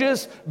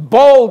courageous,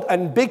 bold,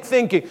 and big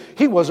thinking.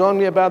 He was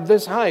only about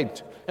this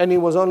height, and he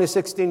was only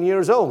 16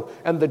 years old.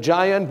 And the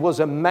giant was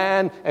a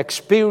man,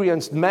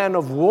 experienced man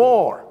of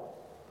war.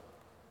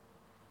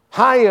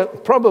 Higher,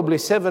 probably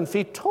 7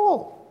 feet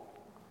tall.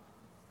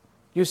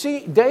 You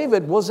see,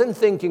 David wasn't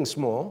thinking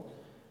small.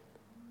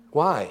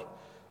 Why?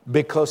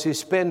 Because he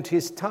spent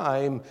his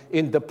time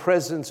in the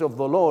presence of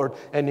the Lord,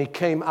 and he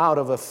came out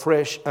of a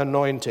fresh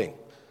anointing.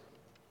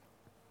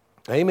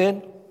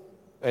 Amen?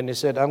 And he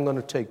said, I'm going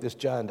to take this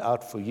giant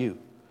out for you.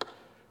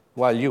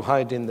 While you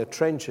hide in the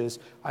trenches,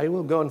 I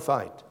will go and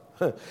fight.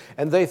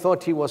 And they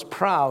thought he was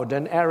proud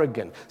and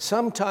arrogant.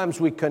 Sometimes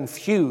we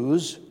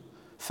confuse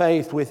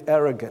faith with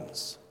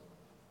arrogance.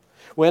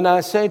 When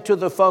I say to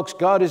the folks,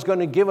 God is going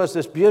to give us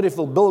this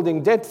beautiful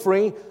building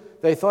debt-free,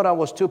 they thought I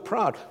was too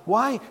proud.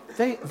 Why?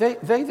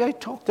 They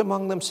talked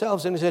among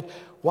themselves and they said,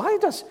 why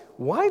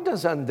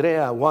does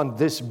Andrea want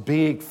this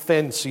big,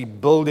 fancy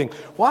building?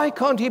 Why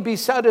can't he be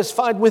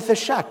satisfied with a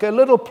shack, a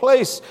little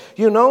place,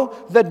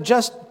 that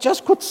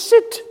just could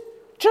sit,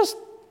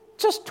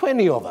 just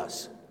 20 of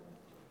us?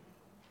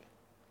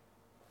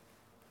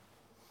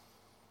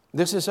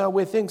 This is how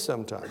we think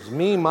sometimes.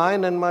 Me,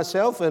 mine, and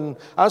myself, and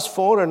us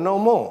four, and no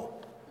more.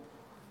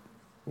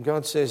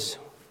 God says,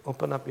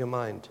 open up your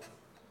mind.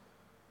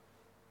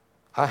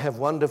 I have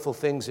wonderful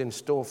things in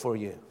store for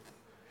you.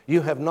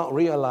 You have not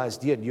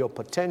realized yet your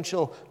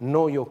potential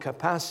nor your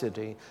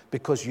capacity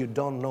because you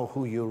don't know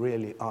who you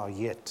really are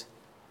yet.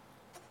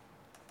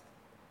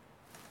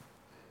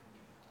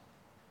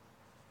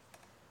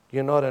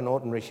 You're not an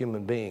ordinary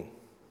human being.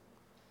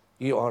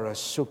 You are a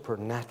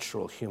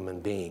supernatural human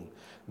being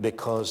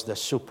because the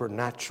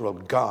supernatural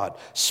God,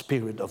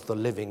 Spirit of the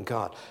living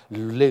God,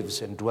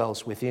 lives and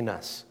dwells within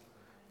us.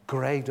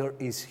 Greater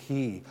is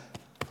He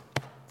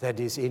that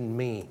is in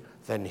me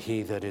than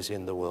he that is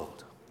in the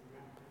world.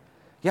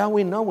 Yeah,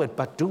 we know it,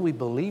 but do we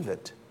believe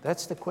it?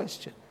 That's the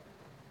question.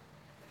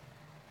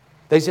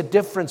 There's a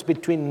difference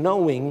between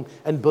knowing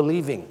and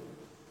believing.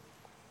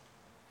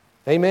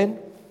 Amen?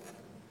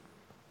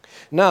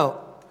 Now,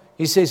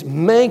 he says,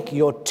 make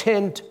your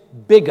tent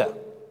bigger.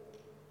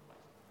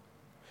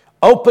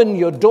 Open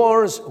your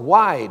doors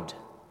wide.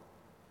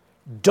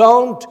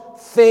 Don't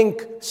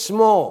think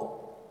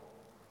small.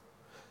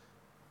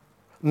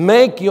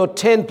 Make your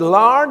tent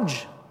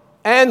large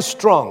and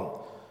strong,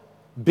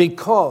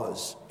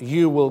 because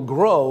you will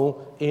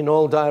grow in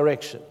all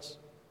directions.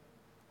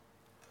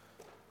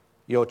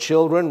 Your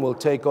children will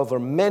take over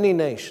many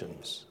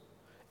nations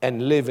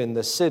and live in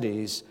the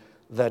cities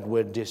that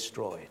were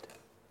destroyed.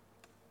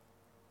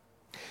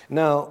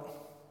 Now,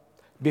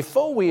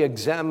 before we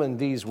examine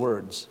these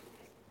words,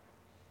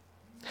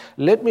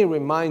 let me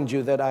remind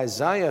you that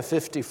Isaiah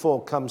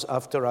 54 comes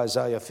after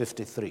Isaiah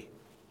 53.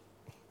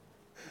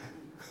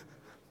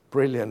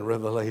 Brilliant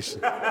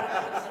revelation.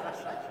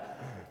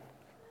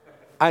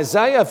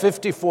 Isaiah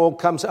 54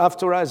 comes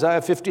after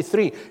Isaiah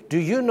 53. Do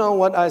you know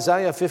what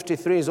Isaiah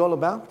 53 is all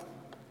about?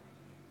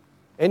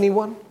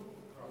 Anyone?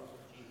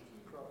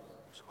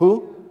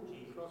 Who?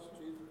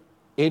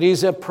 It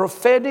is a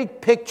prophetic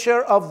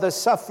picture of the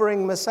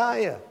suffering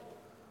Messiah.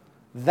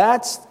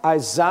 That's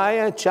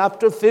Isaiah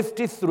chapter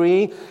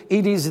 53.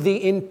 It is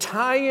the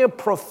entire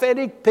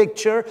prophetic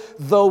picture,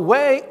 the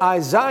way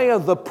Isaiah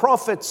the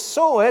prophet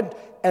saw it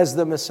as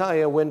the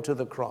Messiah went to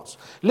the cross.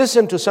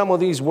 Listen to some of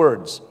these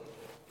words.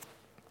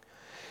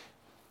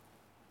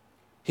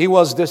 He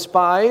was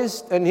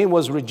despised and he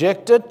was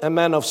rejected, a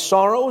man of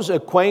sorrows,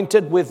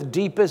 acquainted with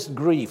deepest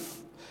grief.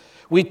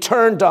 We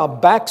turned our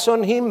backs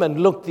on him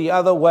and looked the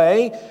other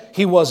way.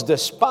 He was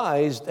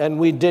despised and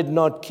we did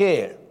not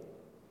care.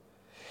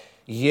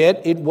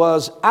 Yet it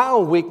was our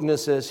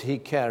weaknesses he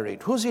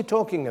carried. Who's he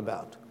talking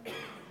about?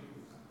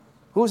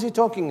 Who's he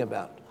talking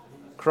about?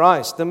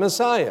 Christ, the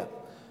Messiah.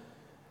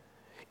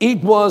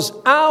 It was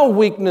our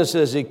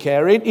weaknesses he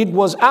carried. It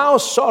was our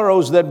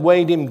sorrows that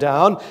weighed him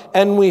down.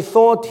 And we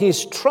thought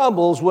his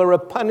troubles were a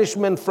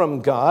punishment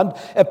from God,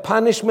 a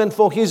punishment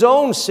for his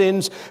own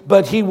sins.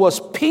 But he was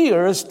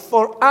pierced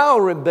for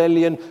our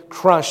rebellion,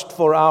 crushed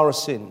for our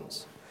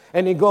sins.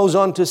 And he goes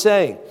on to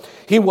say,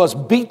 he was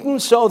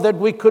beaten so that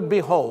we could be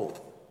whole.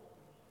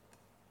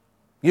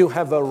 You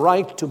have a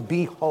right to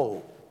be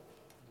whole.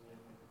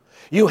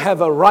 You have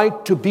a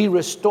right to be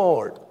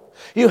restored.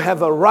 You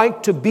have a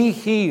right to be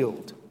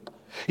healed.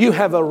 You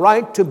have a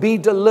right to be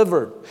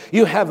delivered.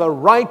 You have a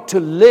right to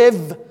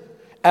live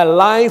a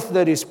life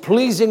that is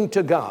pleasing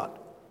to God.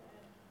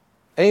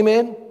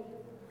 Amen?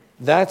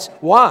 That's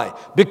why.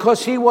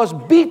 Because he was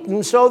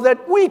beaten so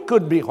that we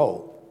could be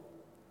whole.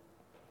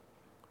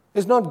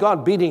 It's not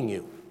God beating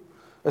you.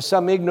 As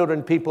some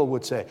ignorant people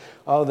would say,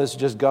 oh, this is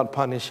just God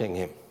punishing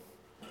him.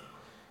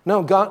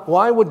 No, God,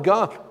 why would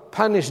God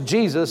punish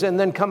Jesus and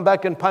then come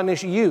back and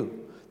punish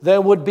you?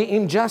 There would be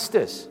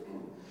injustice.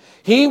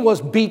 He was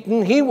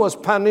beaten, he was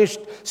punished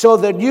so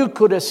that you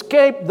could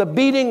escape the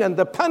beating and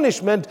the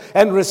punishment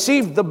and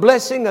receive the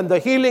blessing and the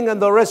healing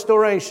and the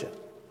restoration.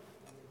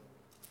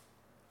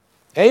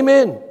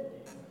 Amen.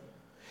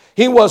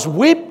 He was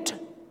whipped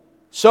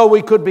so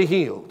we could be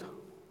healed.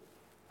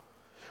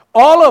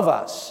 All of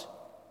us,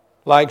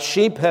 like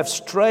sheep, have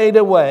strayed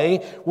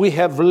away. We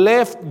have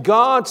left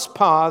God's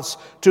paths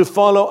to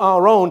follow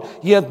our own.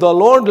 Yet the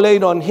Lord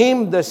laid on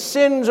him the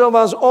sins of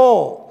us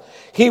all.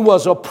 He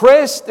was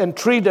oppressed and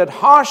treated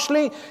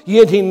harshly,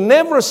 yet he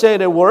never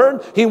said a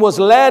word. He was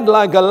led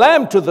like a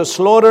lamb to the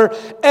slaughter,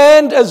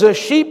 and as a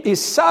sheep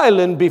is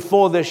silent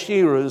before the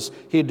shearers,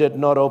 he did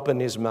not open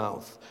his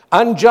mouth.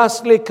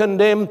 Unjustly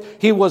condemned,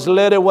 he was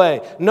led away.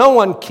 No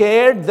one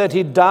cared that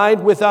he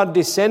died without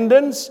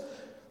descendants,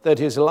 that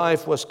his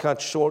life was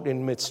cut short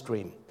in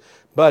midstream.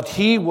 But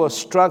he was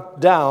struck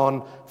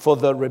down for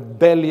the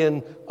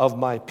rebellion of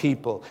my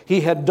people. He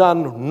had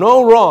done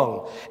no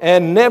wrong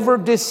and never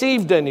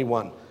deceived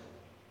anyone.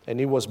 And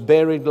he was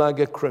buried like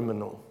a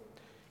criminal.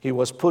 He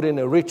was put in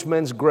a rich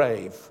man's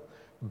grave.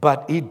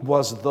 But it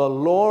was the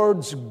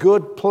Lord's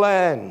good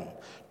plan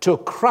to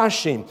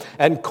crush him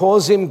and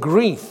cause him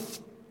grief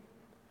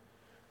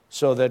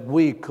so that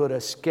we could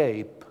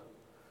escape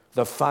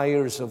the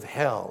fires of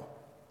hell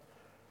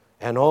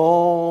and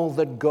all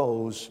that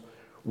goes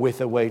with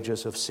the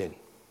wages of sin.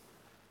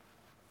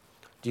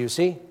 Do you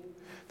see?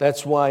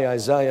 That's why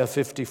Isaiah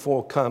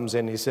 54 comes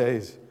and he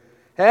says,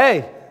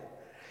 hey,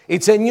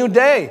 it's a new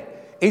day.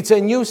 It's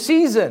a new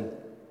season.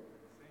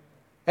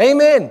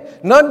 Amen.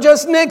 Not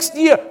just next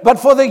year, but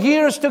for the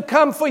years to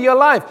come for your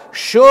life.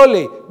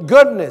 Surely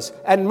goodness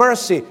and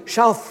mercy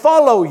shall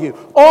follow you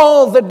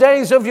all the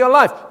days of your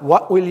life.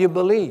 What will you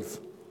believe?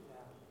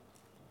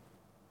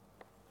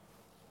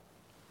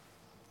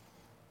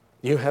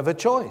 You have a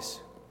choice.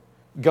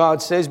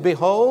 God says,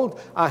 behold,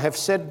 I have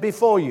set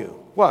before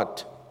you,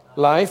 what?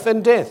 Life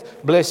and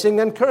death, blessing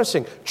and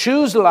cursing.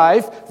 Choose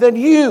life that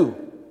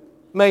you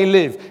may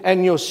live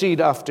and your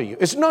seed after you.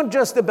 It's not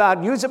just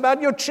about you, it's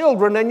about your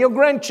children and your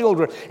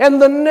grandchildren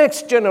and the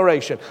next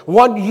generation.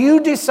 What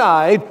you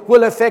decide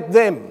will affect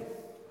them.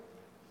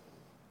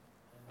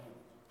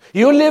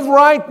 You live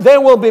right, they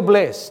will be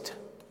blessed.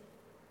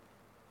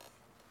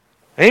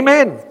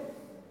 Amen.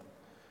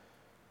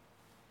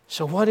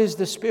 So what is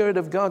the Spirit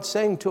of God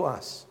saying to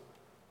us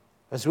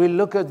as we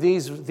look at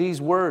these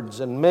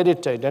words and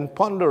meditate and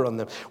ponder on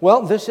them?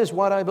 Well, this is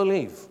what I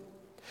believe.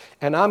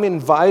 And I'm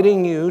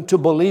inviting you to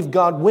believe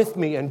God with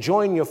me and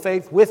join your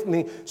faith with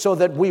me so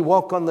that we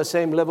walk on the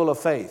same level of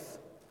faith.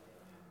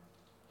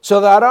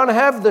 So that I don't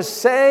have the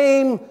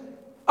same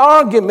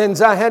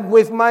arguments I had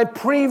with my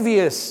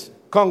previous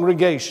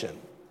congregation.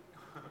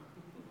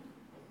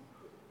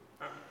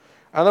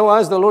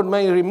 Otherwise, the Lord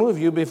may remove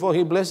you before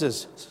He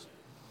blesses.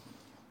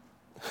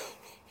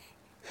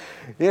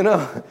 You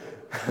know,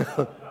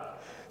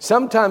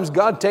 sometimes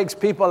God takes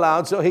people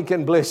out so He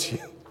can bless you.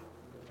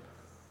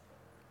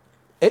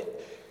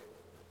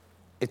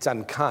 It's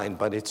unkind,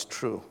 but it's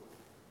true.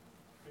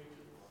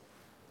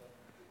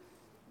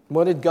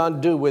 What did God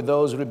do with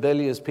those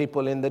rebellious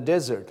people in the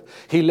desert?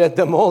 He let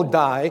them all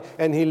die,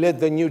 and He led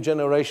the new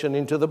generation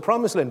into the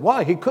promised land.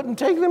 Why? He couldn't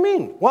take them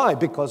in. Why?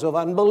 Because of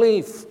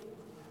unbelief.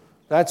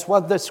 That's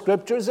what the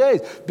Scripture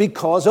says.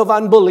 Because of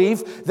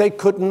unbelief, they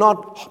could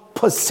not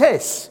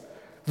possess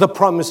the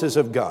promises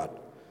of God.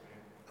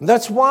 And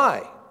that's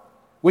why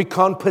we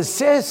can't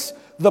possess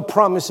the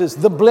promises,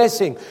 the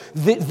blessing,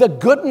 the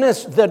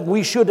goodness that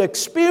we should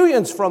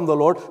experience from the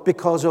Lord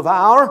because of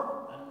our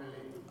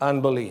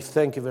unbelief.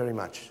 Thank you very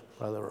much,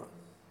 Brother Ron.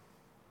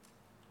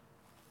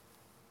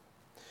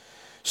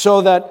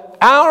 So that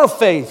our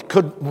faith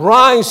could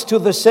rise to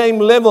the same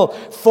level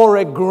for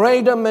a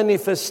greater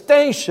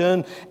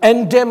manifestation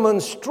and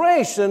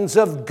demonstrations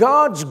of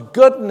God's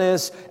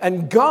goodness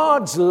and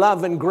God's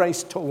love and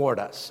grace toward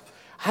us.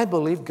 I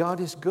believe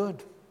God is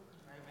good.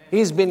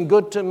 He's been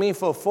good to me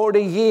for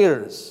 40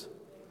 years.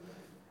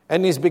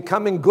 And He's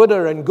becoming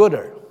gooder and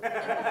gooder.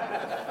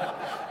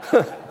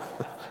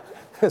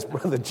 As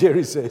Brother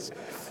Jerry says.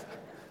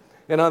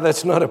 You know,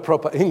 that's not a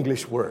proper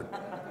English word.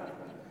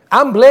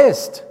 I'm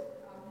blessed.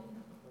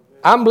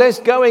 I'm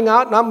blessed going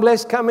out and I'm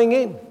blessed coming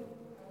in.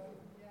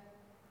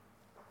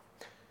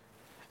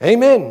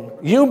 Amen.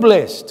 You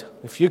blessed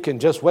if you can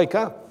just wake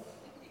up.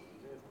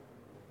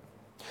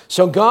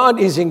 So God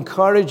is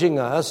encouraging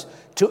us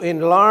to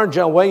enlarge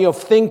our way of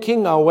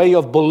thinking, our way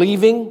of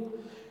believing,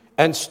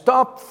 and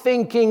stop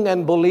thinking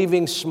and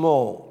believing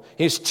small.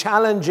 He's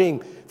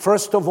challenging,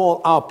 first of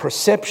all, our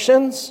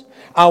perceptions,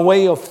 our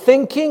way of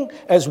thinking,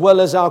 as well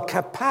as our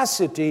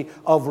capacity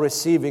of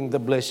receiving the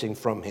blessing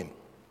from Him.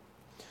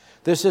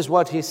 This is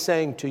what He's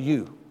saying to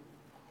you.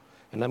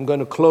 And I'm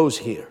going to close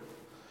here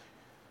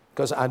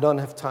because I don't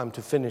have time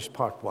to finish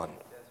part 1.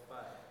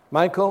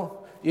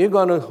 Michael, you're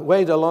going to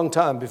wait a long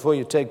time before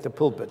you take the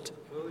pulpit.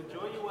 We'll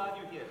enjoy you while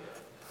you're here.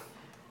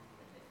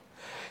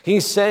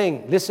 He's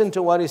saying, listen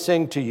to what He's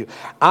saying to you.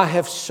 I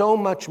have so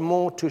much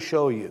more to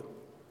show you.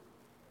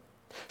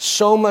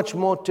 So much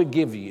more to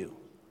give you.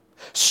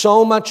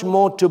 So much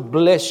more to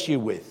bless you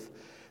with.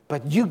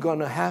 But you're going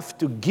to have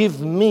to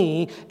give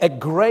me a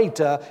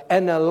greater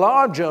and a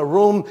larger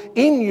room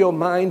in your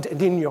mind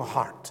and in your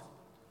heart.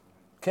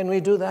 Can we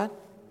do that?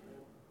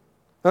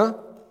 Huh?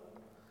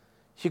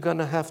 You're going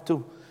to have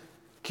to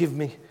give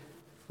me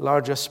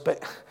larger space.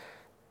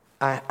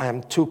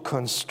 I'm too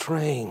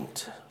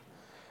constrained.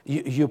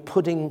 You're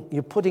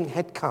putting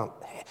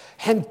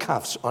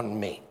handcuffs on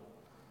me.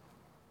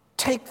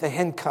 Take the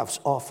handcuffs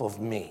off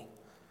of me.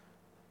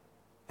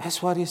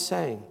 That's what He's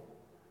saying.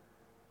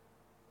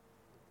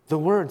 The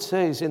Word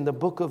says in the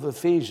book of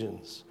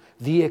Ephesians,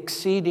 the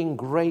exceeding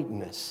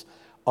greatness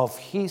of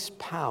His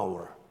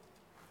power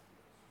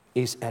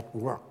is at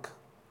work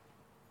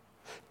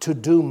to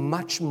do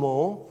much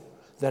more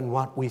than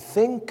what we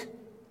think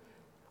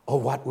or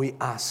what we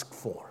ask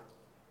for.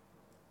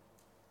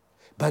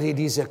 But it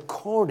is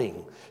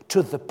according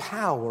to the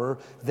power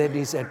that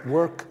is at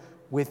work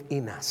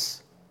within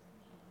us.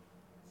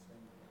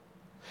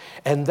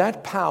 And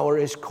that power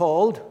is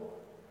called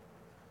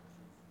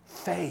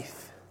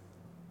faith.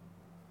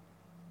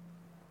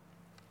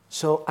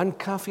 So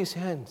uncuff His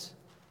hands.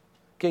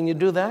 Can you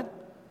do that?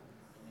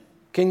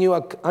 Can you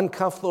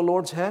uncuff the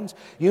Lord's hands?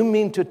 You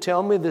mean to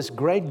tell me this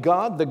great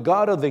God, the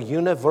God of the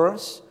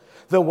universe,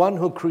 the one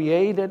who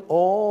created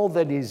all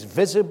that is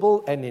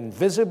visible and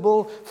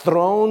invisible,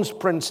 thrones,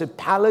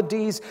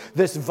 principalities,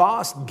 this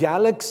vast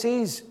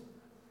galaxies,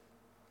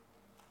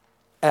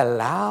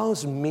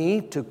 allows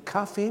me to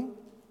cuff Him?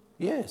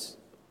 Yes.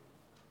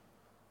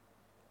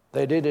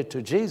 They did it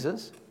to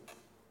Jesus.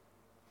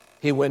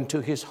 He went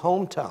to His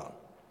hometown,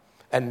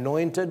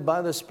 anointed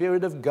by the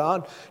Spirit of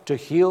God to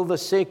heal the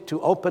sick, to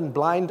open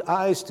blind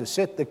eyes, to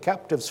set the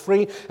captives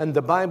free. And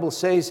the Bible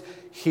says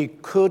He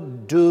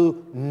could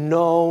do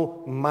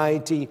no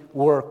mighty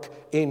work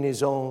in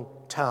His own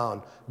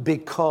town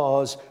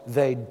because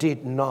they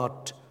did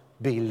not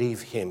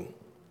believe Him.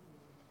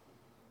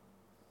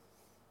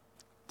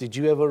 Did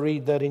you ever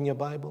read that in your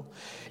Bible?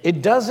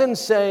 It doesn't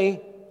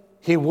say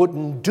He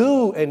wouldn't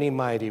do any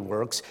mighty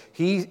works.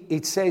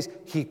 It says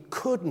He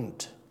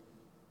couldn't.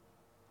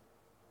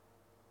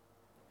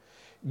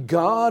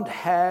 God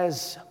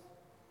has,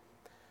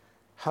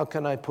 how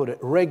can I put it,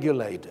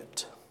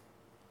 regulated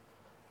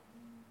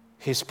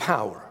His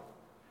power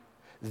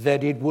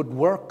that it would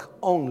work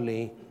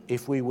only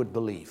if we would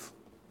believe.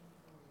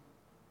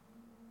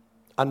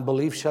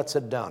 Unbelief shuts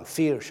it down.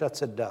 Fear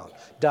shuts it down.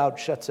 Doubt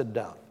shuts it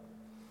down.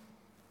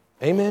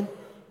 Amen?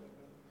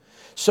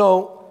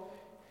 So,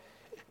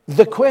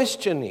 the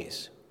question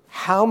is,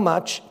 how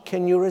much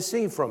can you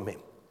receive from Him?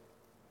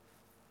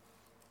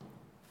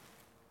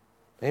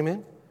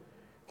 Amen?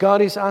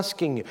 God is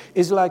asking you.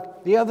 It's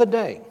like the other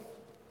day,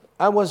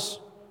 I was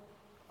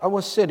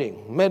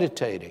sitting,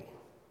 meditating,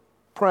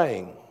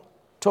 praying,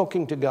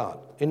 talking to God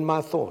in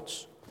my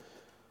thoughts.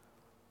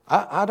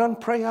 I don't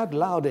pray out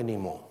loud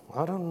anymore.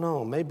 I don't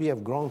know. Maybe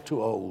I've grown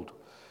too old.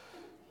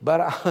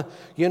 But,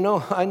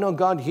 I know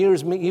God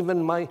hears me,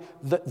 even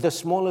the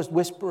smallest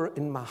whisper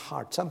in my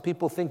heart. Some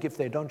people think if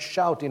they don't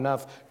shout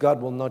enough,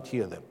 God will not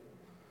hear them.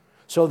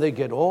 So they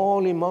get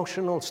all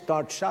emotional,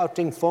 start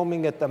shouting,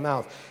 foaming at the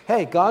mouth.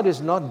 Hey, God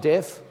is not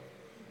deaf.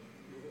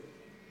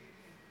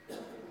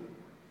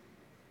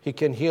 He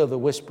can hear the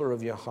whisper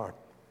of your heart.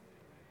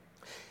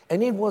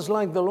 And it was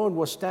like the Lord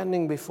was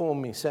standing before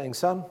me saying,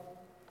 son,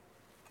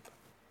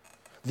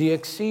 the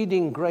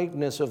exceeding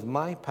greatness of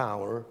my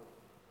power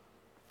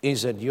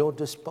is at your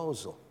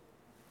disposal.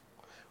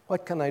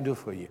 What can I do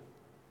for you?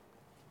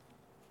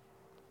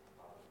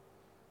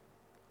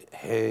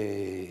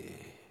 Hey.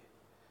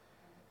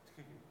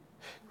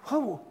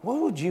 What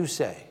would you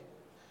say?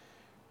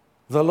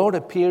 The Lord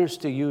appears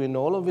to you in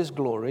all of His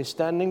glory,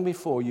 standing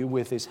before you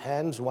with His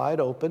hands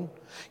wide open.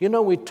 You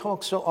know, we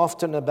talk so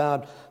often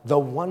about the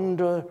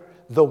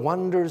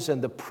wonders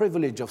and the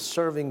privilege of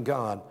serving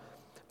God.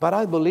 But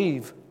I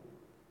believe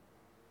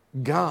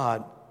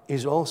God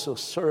is also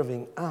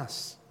serving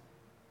us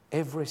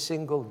every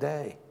single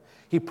day.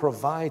 He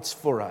provides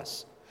for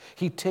us.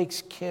 He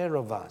takes care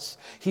of us.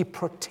 He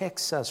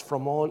protects us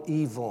from all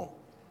evil.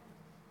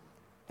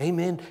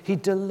 Amen. He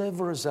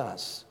delivers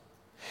us.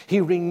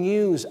 He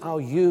renews our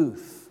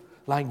youth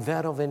like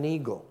that of an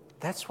eagle.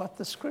 That's what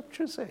the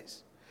Scripture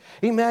says.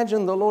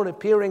 Imagine the Lord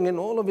appearing in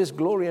all of His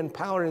glory and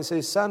power and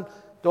says, son,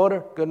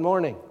 daughter, good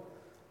morning.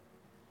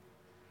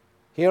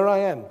 Here I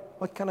am.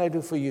 What can I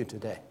do for you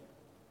today?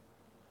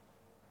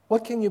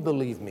 What can you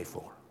believe me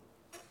for?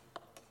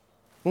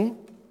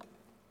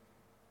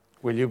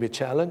 Will you be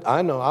challenged?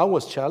 I know I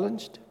was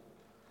challenged.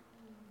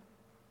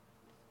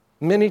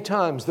 Many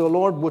times the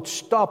Lord would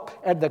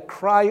stop at the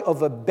cry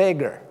of a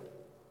beggar,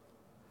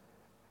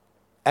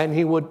 and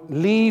He would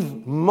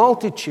leave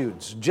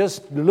multitudes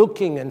just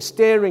looking and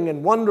staring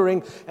and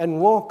wondering and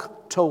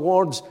walk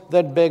towards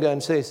that beggar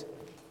and says,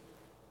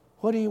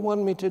 what do you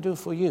want me to do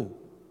for you?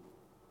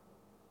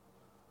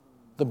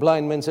 The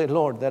blind man said,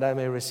 Lord, that I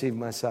may receive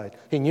my sight.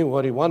 He knew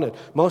what he wanted.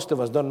 Most of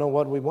us don't know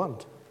what we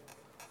want.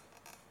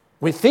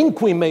 We think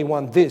we may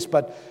want this,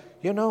 but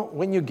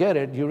when you get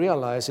it, you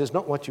realize it's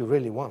not what you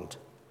really want.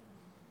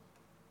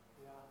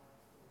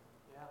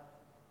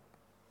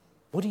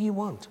 What do you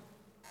want?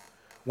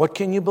 What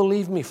can you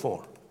believe me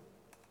for?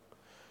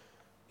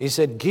 He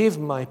said, give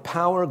my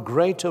power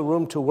greater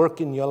room to work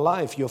in your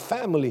life, your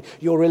family,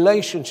 your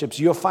relationships,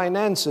 your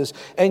finances,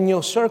 and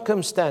your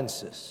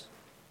circumstances.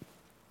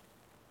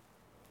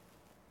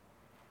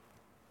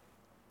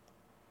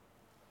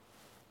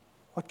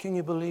 What can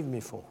you believe me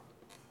for?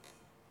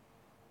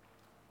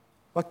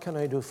 What can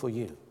I do for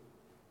you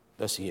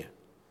this year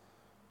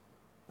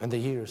and the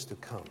years to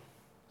come?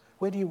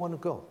 Where do you want to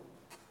go?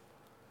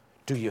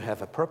 Do you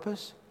have a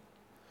purpose?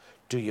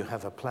 Do you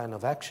have a plan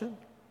of action?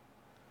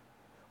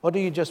 Or do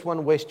you just want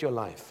to waste your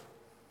life?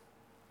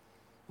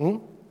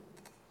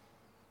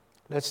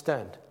 Let's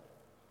stand.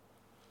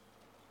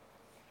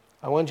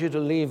 I want you to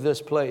leave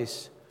this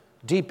place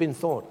deep in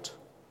thought,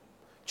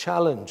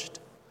 challenged.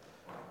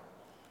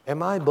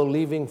 Am I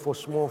believing for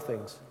small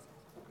things?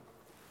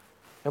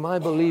 Am I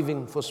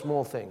believing for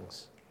small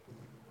things?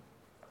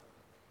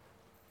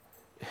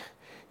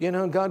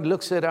 God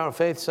looks at our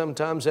faith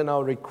sometimes and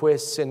our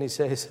requests and He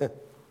says,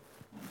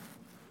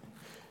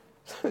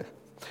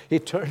 He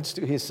turns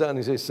to His son,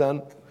 He says,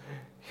 son,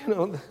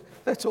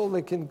 that's all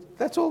they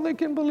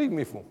can believe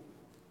me for.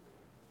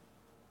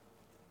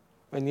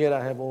 And yet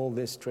I have all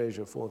this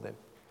treasure for them.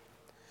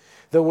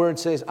 The word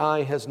says,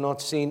 eye has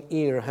not seen,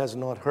 ear has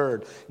not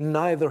heard,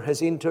 neither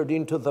has entered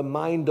into the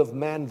mind of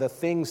man the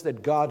things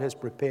that God has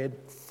prepared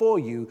for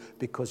you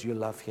because you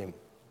love Him.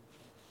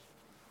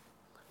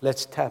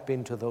 Let's tap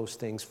into those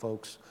things,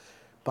 folks,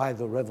 by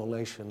the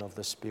revelation of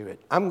the Spirit.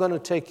 I'm going to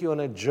take you on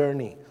a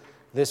journey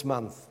this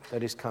month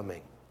that is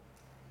coming.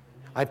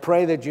 I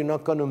pray that you're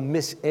not going to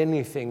miss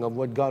anything of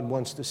what God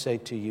wants to say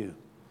to you.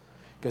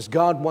 Because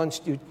God wants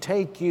to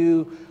take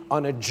you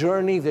on a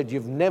journey that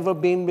you've never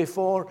been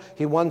before.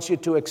 He wants you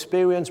to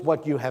experience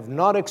what you have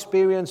not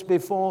experienced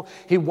before.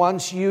 He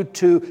wants you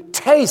to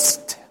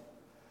taste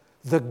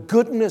the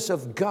goodness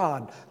of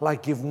God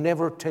like you've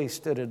never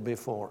tasted it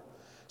before.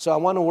 So I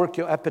want to work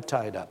your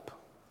appetite up.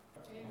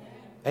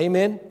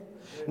 Amen?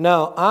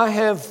 Now, I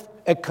have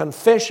a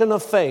confession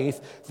of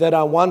faith that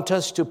I want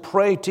us to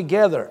pray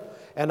together.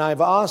 And I've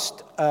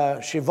asked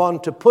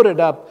Siobhan to put it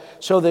up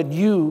so that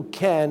you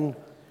can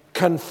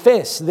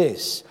confess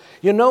this.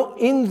 You know,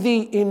 in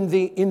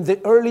the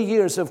early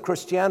years of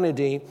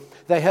Christianity,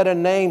 they had a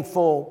name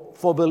for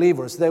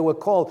believers. They were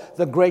called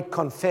the great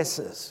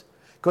confessors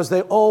because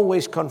they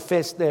always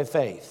confessed their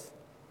faith.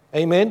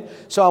 Amen?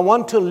 So I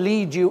want to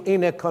lead you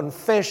in a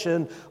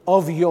confession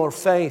of your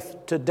faith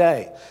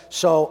today.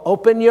 So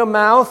open your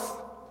mouth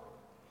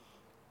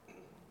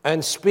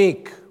and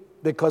speak,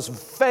 because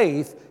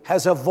faith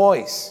has a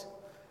voice.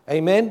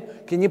 Amen?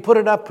 Can you put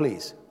it up,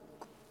 please?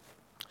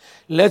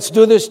 Let's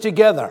do this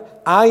together.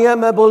 I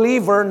am a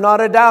believer, not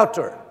a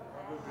doubter.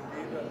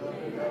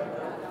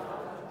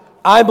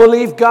 I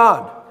believe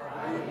God.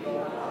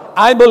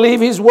 I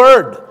believe His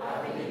Word.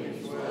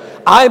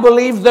 I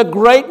believe the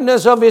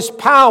greatness of His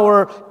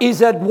power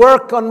is at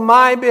work on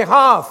my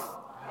behalf.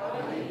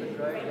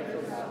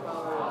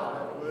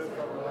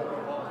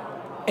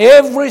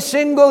 Every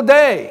single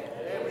day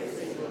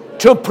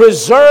to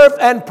preserve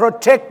and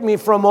protect me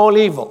from all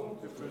evil.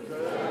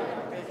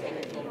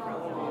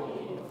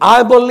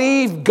 I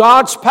believe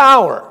God's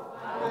power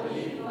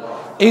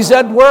is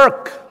at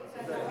work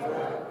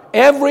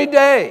every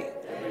day,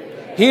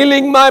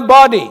 healing my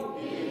body,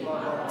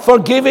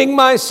 forgiving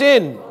my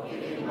sin,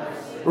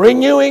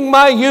 renewing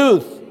my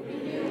youth,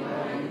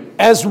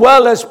 as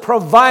well as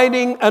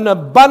providing an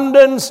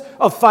abundance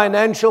of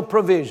financial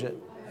provision.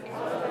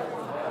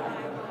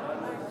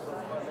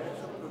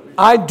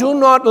 I do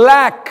not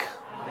lack.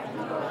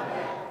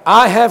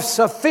 I have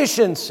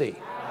sufficiency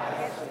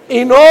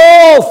in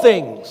all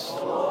things,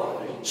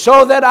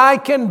 so that I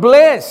can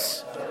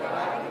bless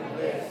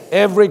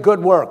every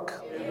good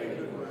work.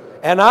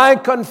 And I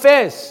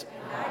confess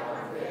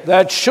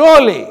that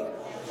surely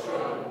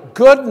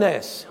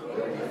goodness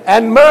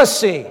and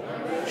mercy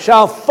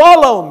shall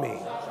follow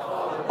me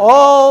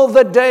all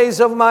the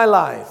days of my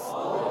life.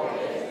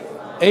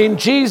 In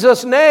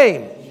Jesus'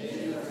 name,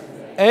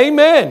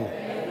 amen.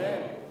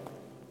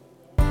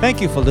 Thank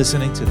you for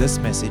listening to this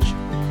message.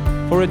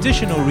 For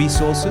additional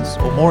resources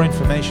or more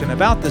information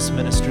about this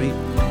ministry,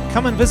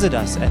 come and visit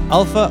us at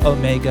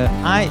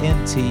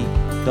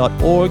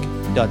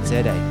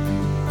alphaomegaint.org.za.